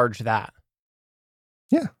enlarge that?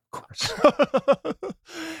 Yeah, of course.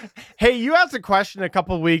 Hey, you asked a question a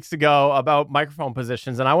couple of weeks ago about microphone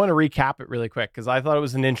positions, and I want to recap it really quick because I thought it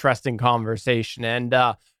was an interesting conversation. And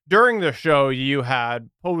during the show, you had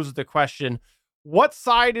posed the question, what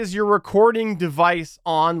side is your recording device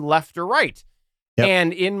on, left or right? Yep.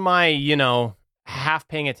 And in my, half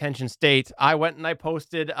paying attention state, I went and I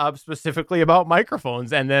posted specifically about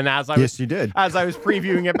microphones. And then Yes, you did. as I was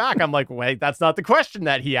previewing it back, I'm like, wait, that's not the question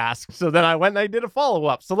that he asked. So then I went and I did a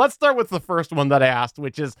follow-up. So let's start with the first one that I asked,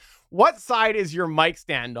 which is, what side is your mic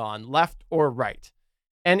stand on, left or right?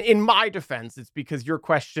 And in my defense, it's because your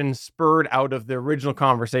question spurred out of the original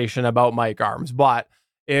conversation about mic arms, but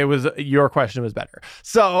your question was better.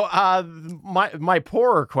 So my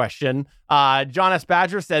poorer question, John S.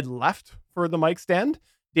 Badger said left for the mic stand.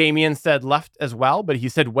 Damien said left as well, but he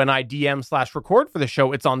said when I DM/record for the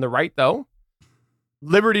show, it's on the right though.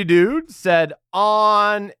 Liberty Dude said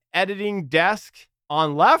on editing desk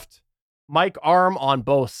on left, mic arm on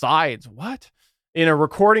both sides. What? In a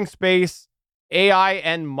recording space, AI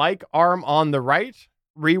and mic arm on the right.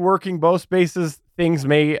 Reworking both spaces, things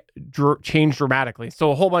may change dramatically.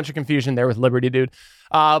 So a whole bunch of confusion there with Liberty Dude.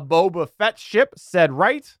 Boba Fett Ship said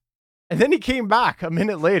right. And then he came back 10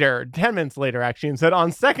 minutes later, actually, and said,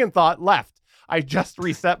 on second thought, left. I just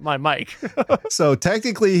reset my mic. So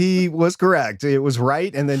technically he was correct. It was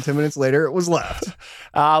right. And then 10 minutes later, it was left.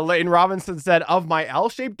 Leighton Robinson said, of my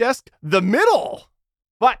L-shaped desk, the middle.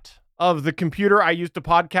 But of the computer I used to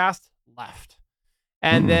podcast, left.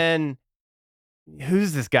 And then,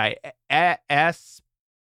 who's this guy?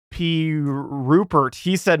 S.P. Rupert.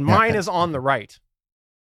 He said, mine is on the right.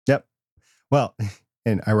 Yep. Well,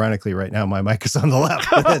 and ironically, right now, my mic is on the left.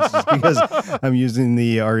 That's just because I'm using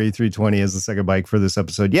the RE320 as the second mic for this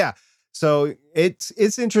episode. Yeah. So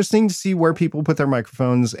it's interesting to see where people put their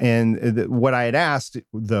microphones. And what I had asked,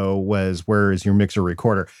 though, was where is your mixer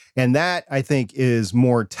recorder? And that, I think, is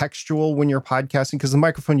more textual when you're podcasting, because the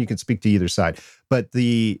microphone, you can speak to either side. But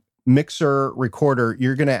the mixer recorder,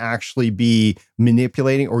 you're going to actually be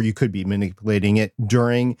manipulating, or you could be manipulating it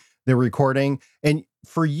during the recording. And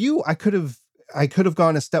for you, I could have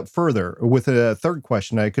gone a step further with a third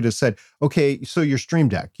question. I could have said, okay, so your Stream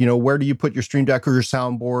Deck, where do you put your Stream Deck or your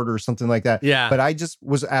soundboard or something like that? Yeah. But I just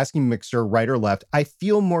was asking mixer right or left. I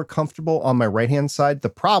feel more comfortable on my right-hand side. The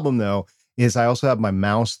problem, though, is I also have my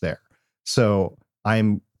mouse there. So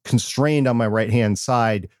I'm constrained on my right-hand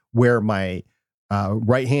side where my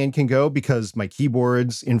right hand can go, because my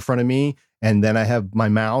keyboard's in front of me. And then I have my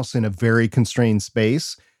mouse in a very constrained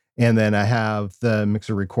space. And then I have the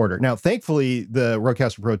mixer recorder. Now, thankfully, the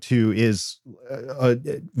Rodecaster Pro 2 is a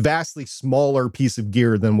vastly smaller piece of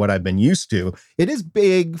gear than what I've been used to. It is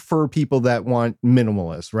big for people that want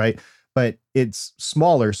minimalist, right? But it's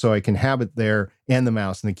smaller, so I can have it there and the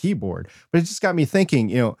mouse and the keyboard. But it just got me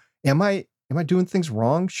thinking, am I doing things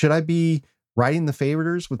wrong? Should I be writing the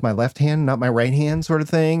favors with my left hand, not my right hand, sort of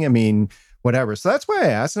thing? I mean, whatever. So that's why I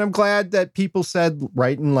asked. And I'm glad that people said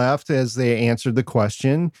right and left as they answered the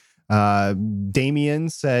question. Damien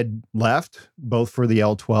said left, both for the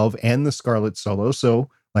L12 and the Scarlett Solo. So,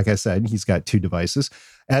 like I said, he's got two devices.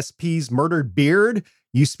 SP's Murdered Beard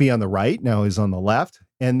used to be on the right, now is on the left.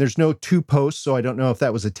 And there's no two posts, so I don't know if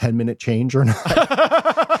that was a 10-minute change or not.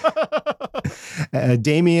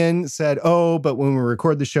 Damien said, but when we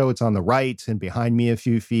record the show, it's on the right and behind me a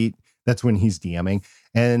few feet. That's when he's DMing.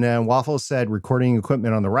 And Waffle said recording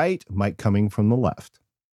equipment on the right, mic coming from the left.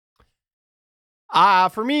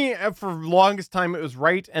 For me, for the longest time, it was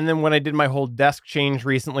right. And then when I did my whole desk change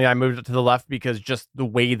recently, I moved it to the left because just the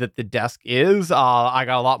way that the desk is, I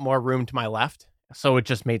got a lot more room to my left. So it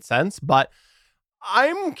just made sense. But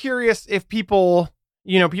I'm curious if people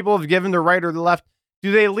have given the right or the left.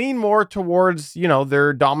 Do they lean more towards,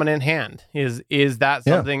 their dominant hand? Is that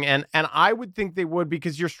something? Yeah. And I would think they would,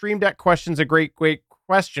 because your Stream Deck question is a great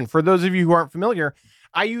question. For those of you who aren't familiar,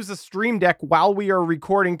 I use a Stream Deck while we are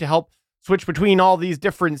recording to help switch between all these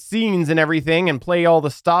different scenes and everything and play all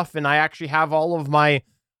the stuff. And I actually have all of my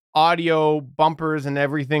audio bumpers and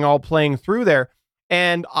everything all playing through there.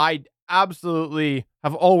 And I absolutely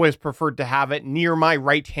have always preferred to have it near my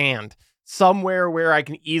right hand, somewhere where I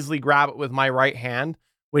can easily grab it with my right hand,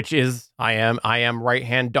 which is, I am right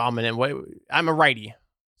hand dominant. I'm a righty.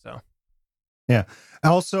 So. Yeah.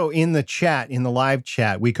 Also in the chat, in the live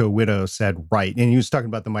chat, Wiko Widow said right. And he was talking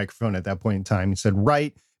about the microphone at that point in time. He said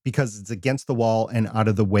right, because it's against the wall and out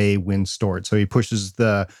of the way when stored. So he pushes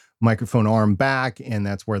the microphone arm back, and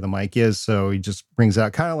that's where the mic is. So he just brings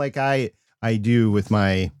out, kind of like I do with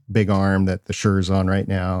my big arm that the Shure's on right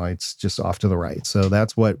now. It's just off to the right. So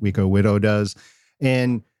that's what Wiko Widow does.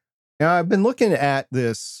 And I've been looking at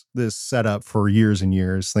this setup for years and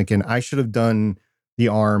years, thinking I should have done the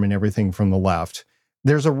arm and everything from the left.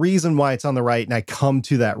 there's a reason why it's on the right, and I come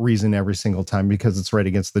to that reason every single time because it's right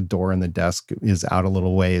against the door and the desk is out a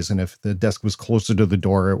little ways. And if the desk was closer to the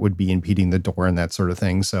door, it would be impeding the door and that sort of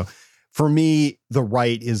thing. So for me, the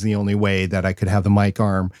right is the only way that I could have the mic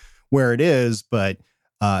arm where it is. But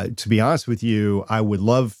to be honest with you, I would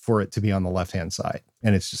love for it to be on the left-hand side,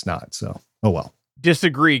 and it's just not. So, oh well.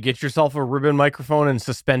 Disagree. Get yourself a ribbon microphone and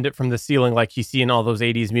suspend it from the ceiling like you see in all those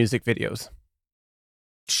 80s music videos.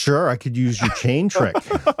 Sure, I could use your chain trick.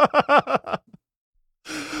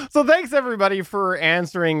 So thanks everybody for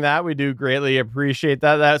answering that. We do greatly appreciate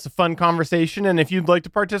that. That's a fun conversation. And if you'd like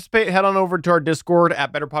to participate, head on over to our Discord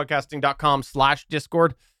at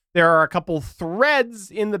betterpodcasting.com/Discord. There are a couple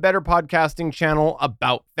threads in the Better Podcasting channel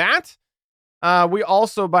about that. We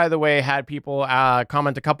also, by the way, had people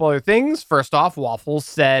comment a couple other things. First off, Waffles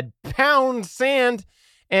said pound sand.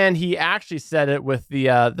 And he actually said it with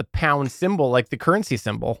the pound symbol, like the currency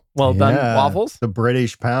symbol. Well done, Waffles. The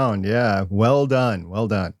British pound. Yeah. Well done. Well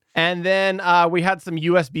done. And then we had some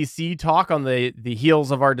USB-C talk on the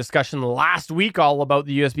heels of our discussion last week, all about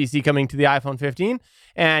the USB-C coming to the iPhone 15.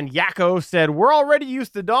 And Yakko said, we're already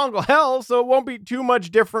used to dongle hell, so it won't be too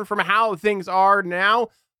much different from how things are now.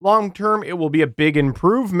 Long term, it will be a big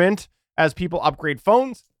improvement as people upgrade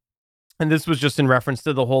phones. And this was just in reference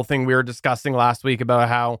to the whole thing we were discussing last week about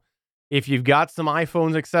how if you've got some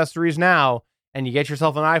iPhone accessories now and you get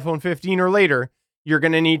yourself an iPhone 15 or later, you're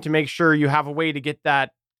going to need to make sure you have a way to get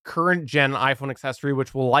that current gen iPhone accessory,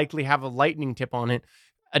 which will likely have a lightning tip on it,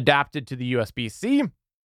 adapted to the USB-C.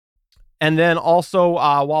 And then also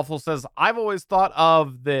Waffle says, I've always thought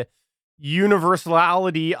of the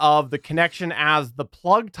universality of the connection as the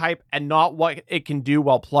plug type and not what it can do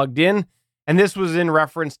while plugged in. And this was in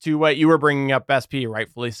reference to what you were bringing up, SP,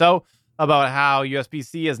 rightfully so, about how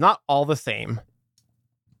USB-C is not all the same.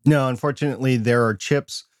 No, unfortunately, there are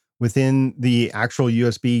chips within the actual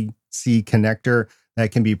USB-C connector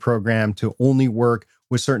that can be programmed to only work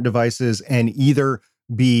with certain devices and either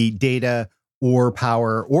be data or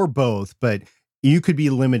power or both, but you could be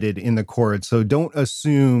limited in the cord. So don't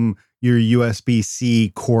assume your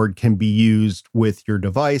USB-C cord can be used with your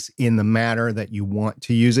device in the manner that you want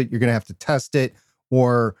to use it. You're going to have to test it,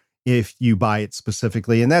 or if you buy it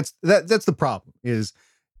specifically. And that's the problem, is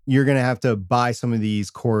you're going to have to buy some of these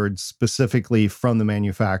cords specifically from the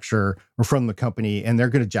manufacturer or from the company, and they're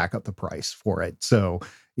going to jack up the price for it. So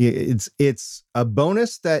it's a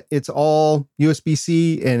bonus that it's all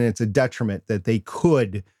USB-C, and it's a detriment that they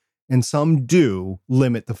could, and some do,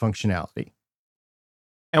 limit the functionality.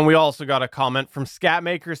 And we also got a comment from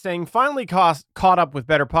Scatmaker saying, finally caught up with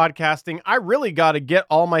Better Podcasting. I really got to get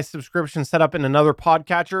all my subscriptions set up in another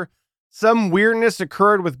podcatcher. Some weirdness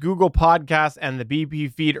occurred with Google Podcasts and the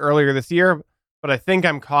BP feed earlier this year, but I think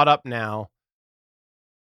I'm caught up now.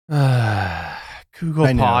 Google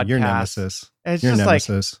Podcasts. Your nemesis. It's your just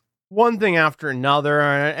nemesis. Like one thing after another.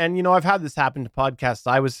 And, you know, I've had this happen to podcasts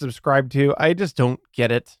I was subscribed to. I just don't get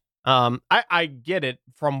it. I get it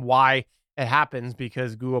from why it happens,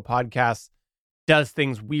 because Google Podcasts does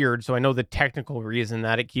things weird. So I know the technical reason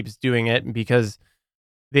that it keeps doing it, because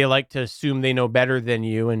they like to assume they know better than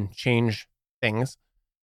you and change things.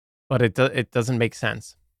 But it doesn't make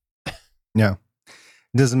sense. No,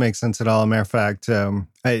 it doesn't make sense at all. Matter of fact,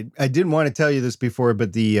 I didn't want to tell you this before,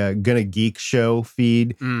 but the Gonna Geek show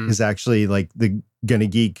feed is actually like the Gonna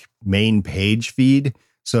Geek main page feed.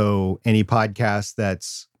 So any podcast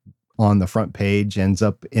that's on the front page ends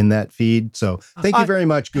up in that feed. So thank you very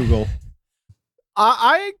much, Google.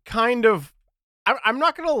 I'm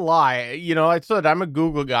not going to lie. You know, I said I'm a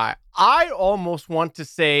Google guy. I almost want to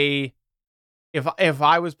say, if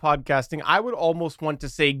I was podcasting, I would almost want to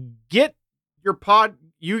say,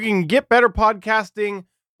 you can get Better Podcasting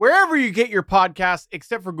wherever you get your podcasts,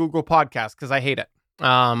 except for Google Podcasts, because I hate it.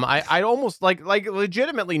 I almost like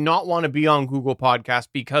legitimately not want to be on Google Podcasts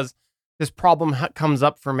because this problem comes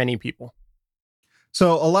up for many people.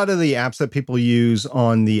 So a lot of the apps that people use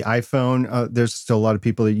on the iPhone, there's still a lot of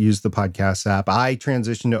people that use the podcast app. I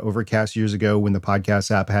transitioned to Overcast years ago when the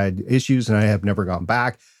podcast app had issues, and I have never gone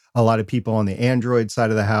back. A lot of people on the Android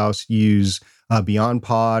side of the house use Beyond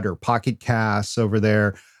Pod or Pocket Casts over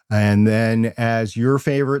there. And then, as your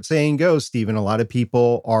favorite saying goes, Stephen, a lot of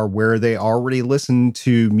people are where they already listen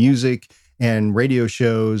to music and radio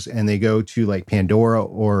shows, and they go to like Pandora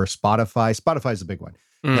or Spotify. Spotify's a big one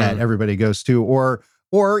that everybody goes to, or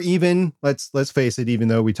even let's face it, even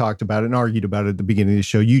though we talked about it and argued about it at the beginning of the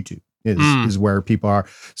show, YouTube is where people are.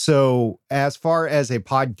 So as far as a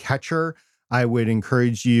podcatcher, I would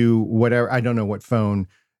encourage you, whatever, I don't know what phone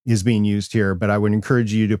is being used here, but I would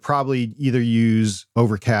encourage you to probably either use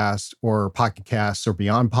Overcast or Pocket Casts or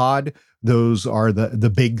Beyond Pod. Those are the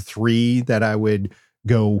big three that I would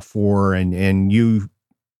go for. And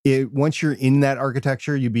once you're in that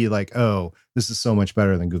architecture, you'd be like, oh, this is so much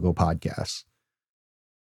better than Google Podcasts.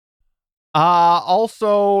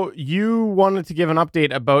 Also, you wanted to give an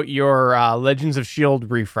update about your Legends of S.H.I.E.L.D.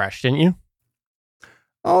 refresh, didn't you?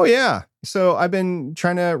 Oh, yeah. So I've been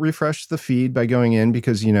trying to refresh the feed by going in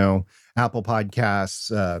because, Apple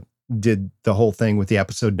Podcasts did the whole thing with the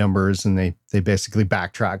episode numbers, and they basically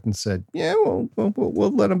backtracked and said, yeah,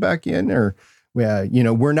 we'll let them back in. Or,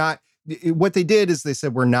 we're not. What they did is they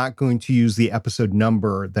said, we're not going to use the episode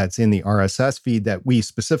number that's in the RSS feed that we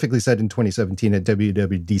specifically said in 2017 at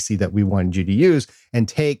WWDC that we wanted you to use, and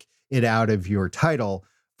take it out of your title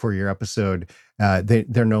for your episode.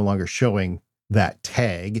 They're no longer showing that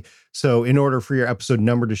tag. So in order for your episode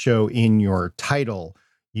number to show in your title,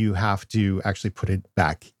 you have to actually put it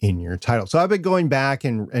back in your title. So I've been going back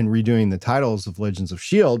and redoing the titles of Legends of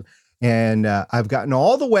S.H.I.E.L.D. And I've gotten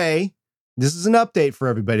all the way. This is an update for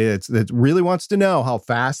everybody that really wants to know how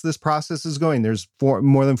fast this process is going. There's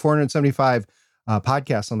more than 475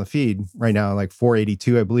 podcasts on the feed right now, like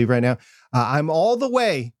 482, I believe right now. I'm all the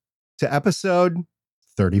way to episode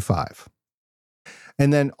 35.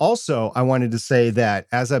 And then also, I wanted to say that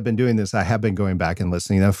as I've been doing this, I have been going back and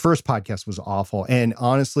listening. The first podcast was awful. And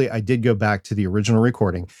honestly, I did go back to the original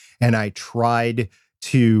recording and I tried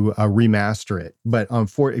to remaster it. But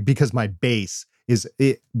because my bass is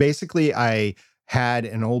basically, I had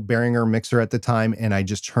an old Behringer mixer at the time and I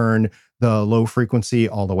just turned the low frequency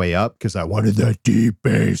all the way up because I wanted that deep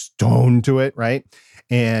bass tone to it. Right.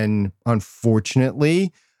 And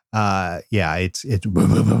unfortunately, it's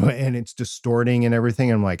and it's distorting and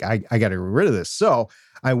everything. I'm like, I got to get rid of this. So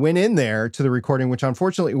I went in there to the recording, which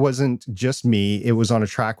unfortunately wasn't just me. It was on a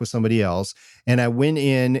track with somebody else. And I went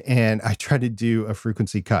in and I tried to do a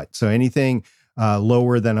frequency cut. So anything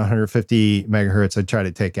lower than 150 megahertz, I try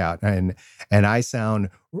to take out, and I sound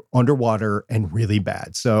underwater and really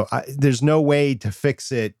bad. So there's no way to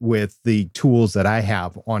fix it with the tools that I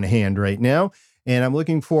have on hand right now. And I'm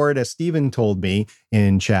looking forward, as Stephen told me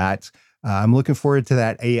in chat, I'm looking forward to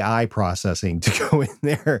that AI processing to go in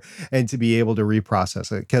there and to be able to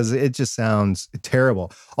reprocess it because it just sounds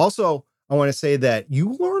terrible. Also, I want to say that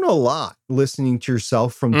you learn a lot listening to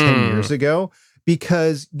yourself from 10 years ago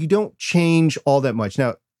because you don't change all that much.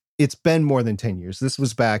 Now, it's been more than 10 years. This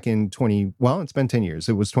was back in it's been 10 years.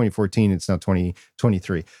 It was 2014. It's now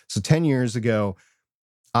 2023. So 10 years ago,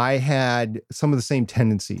 I had some of the same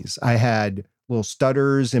tendencies. I had little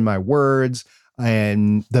stutters in my words.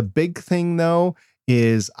 And the big thing, though,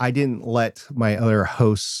 is I didn't let my other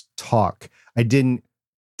hosts talk. I didn't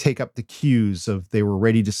take up the cues of they were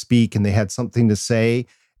ready to speak and they had something to say.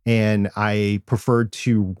 And I preferred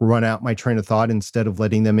to run out my train of thought instead of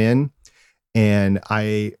letting them in. And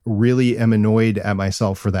I really am annoyed at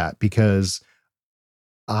myself for that because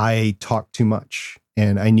I talk too much.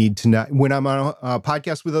 And I need to not, when I'm on a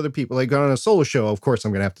podcast with other people, like on a solo show, of course,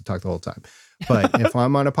 I'm going to have to talk the whole time. But if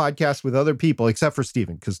I'm on a podcast with other people, except for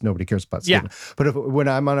Stephen, because nobody cares about Stephen. Yeah. But when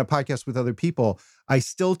I'm on a podcast with other people, I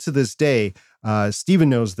still to this day, Stephen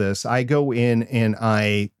knows this, I go in and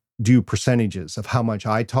I do percentages of how much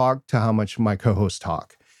I talk to how much my co-hosts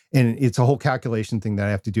talk. And it's a whole calculation thing that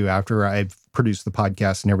I have to do after I've produced the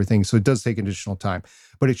podcast and everything. So it does take additional time.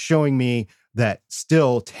 But it's showing me that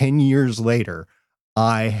still 10 years later,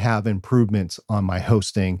 I have improvements on my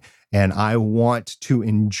hosting, and I want to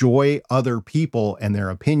enjoy other people and their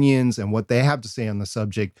opinions and what they have to say on the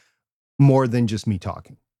subject more than just me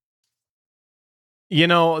talking.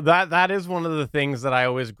 That is one of the things that I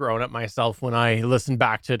always groan at myself when I listen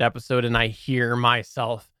back to an episode and I hear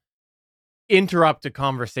myself interrupt a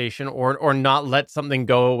conversation or not let something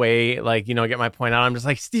go away, like, get my point out. I'm just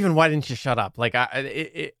like, Stephen, why didn't you shut up? Like,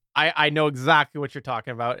 I know exactly what you're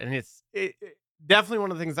talking about, and it's definitely one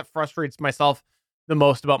of the things that frustrates myself the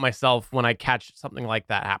most about myself when I catch something like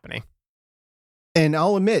that happening. And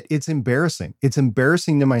I'll admit, it's embarrassing. It's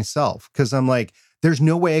embarrassing to myself because I'm like, there's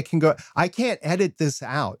no way I can't edit this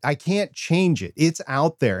out. I can't change it. It's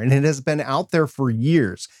out there and it has been out there for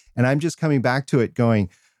years. And I'm just coming back to it going,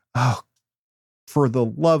 oh, for the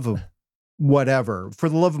love of whatever, for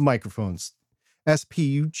the love of microphones, SP,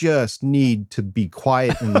 you just need to be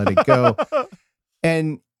quiet and let it go.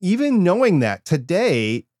 And even knowing that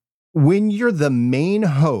today, when you're the main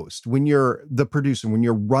host, when you're the producer, when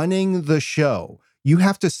you're running the show, you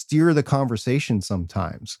have to steer the conversation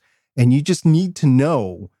sometimes. And you just need to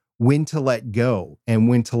know when to let go and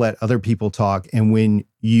when to let other people talk and when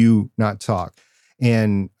you not talk.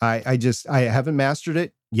 And I haven't mastered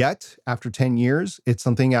it yet after 10 years. It's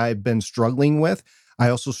something I've been struggling with. I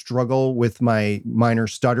also struggle with my minor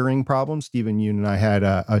stuttering problem. Stephen, you and I had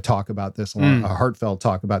a talk about this, a heartfelt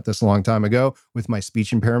talk about this a long time ago with my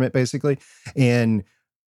speech impairment, basically. And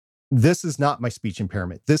this is not my speech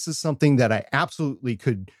impairment. This is something that I absolutely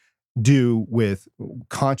could do with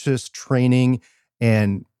conscious training,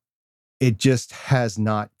 and it just has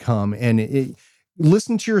not come. And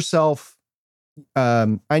listen to yourself.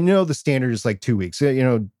 I know the standard is like 2 weeks.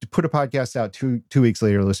 Put a podcast out 2 weeks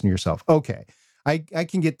later, listen to yourself. Okay. I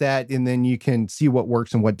can get that, and then you can see what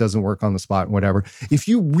works and what doesn't work on the spot and whatever. If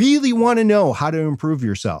you really want to know how to improve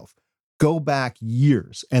yourself, go back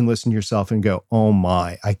years and listen to yourself and go, oh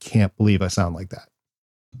my, I can't believe I sound like that.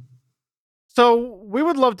 So we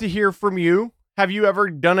would love to hear from you. Have you ever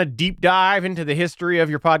done a deep dive into the history of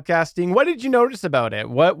your podcasting? What did you notice about it?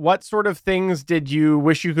 What sort of things did you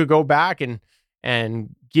wish you could go back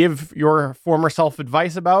and give your former self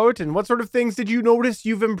advice about? And what sort of things did you notice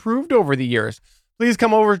you've improved over the years? Please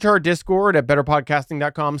come over to our Discord at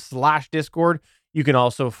betterpodcasting.com/Discord. You can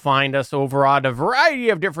also find us over on a variety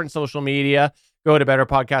of different social media. Go to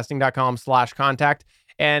betterpodcasting.com/contact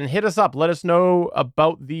and hit us up. Let us know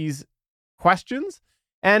about these questions.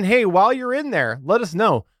 And hey, while you're in there, let us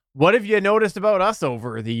know, what have you noticed about us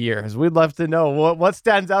over the years? We'd love to know what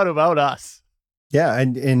stands out about us. Yeah,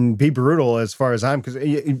 and be brutal as far as because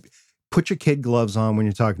put your kid gloves on when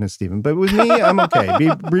you're talking to Stephen. But with me, I'm okay.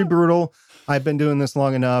 Be brutal. I've been doing this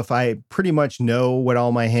long enough. I pretty much know what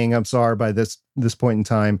all my hangups are by this point in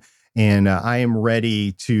time, and I am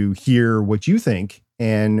ready to hear what you think,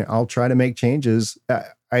 and I'll try to make changes.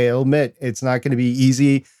 I'll admit it's not going to be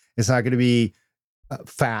easy. It's not going to be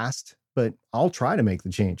fast, but I'll try to make the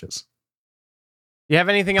changes. You have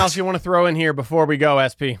anything else you want to throw in here before we go,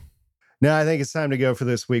 SP? No, I think it's time to go for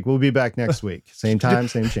this week. We'll be back next week. Same time,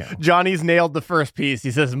 same channel. Johnny's nailed the first piece.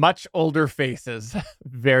 He says, much older faces.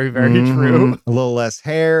 Very, very true. A little less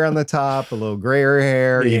hair on the top, a little grayer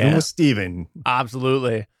hair, even with Steven.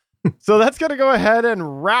 Absolutely. So that's going to go ahead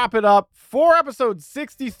and wrap it up for episode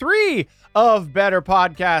 63 of Better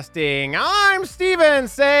Podcasting. I'm Steven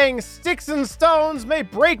saying sticks and stones may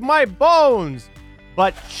break my bones,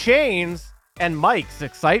 but chains and mics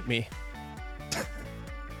excite me.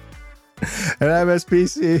 And I'm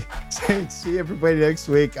SPC saying see everybody next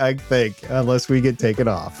week, I think, unless we get taken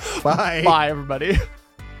off. Bye. Bye, everybody.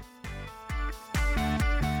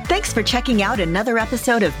 Thanks for checking out another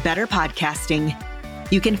episode of Better Podcasting.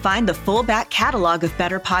 You can find the full back catalog of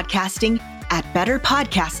Better Podcasting at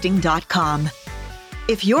betterpodcasting.com.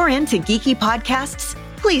 If you're into geeky podcasts,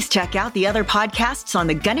 please check out the other podcasts on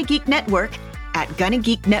the Gonna Geek Network at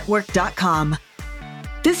gonnageeknetwork.com.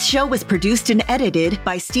 This show was produced and edited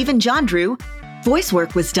by Stephen Jondrew. Voice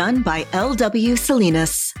work was done by L.W.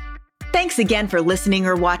 Salinas. Thanks again for listening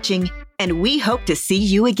or watching, and we hope to see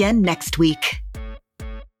you again next week.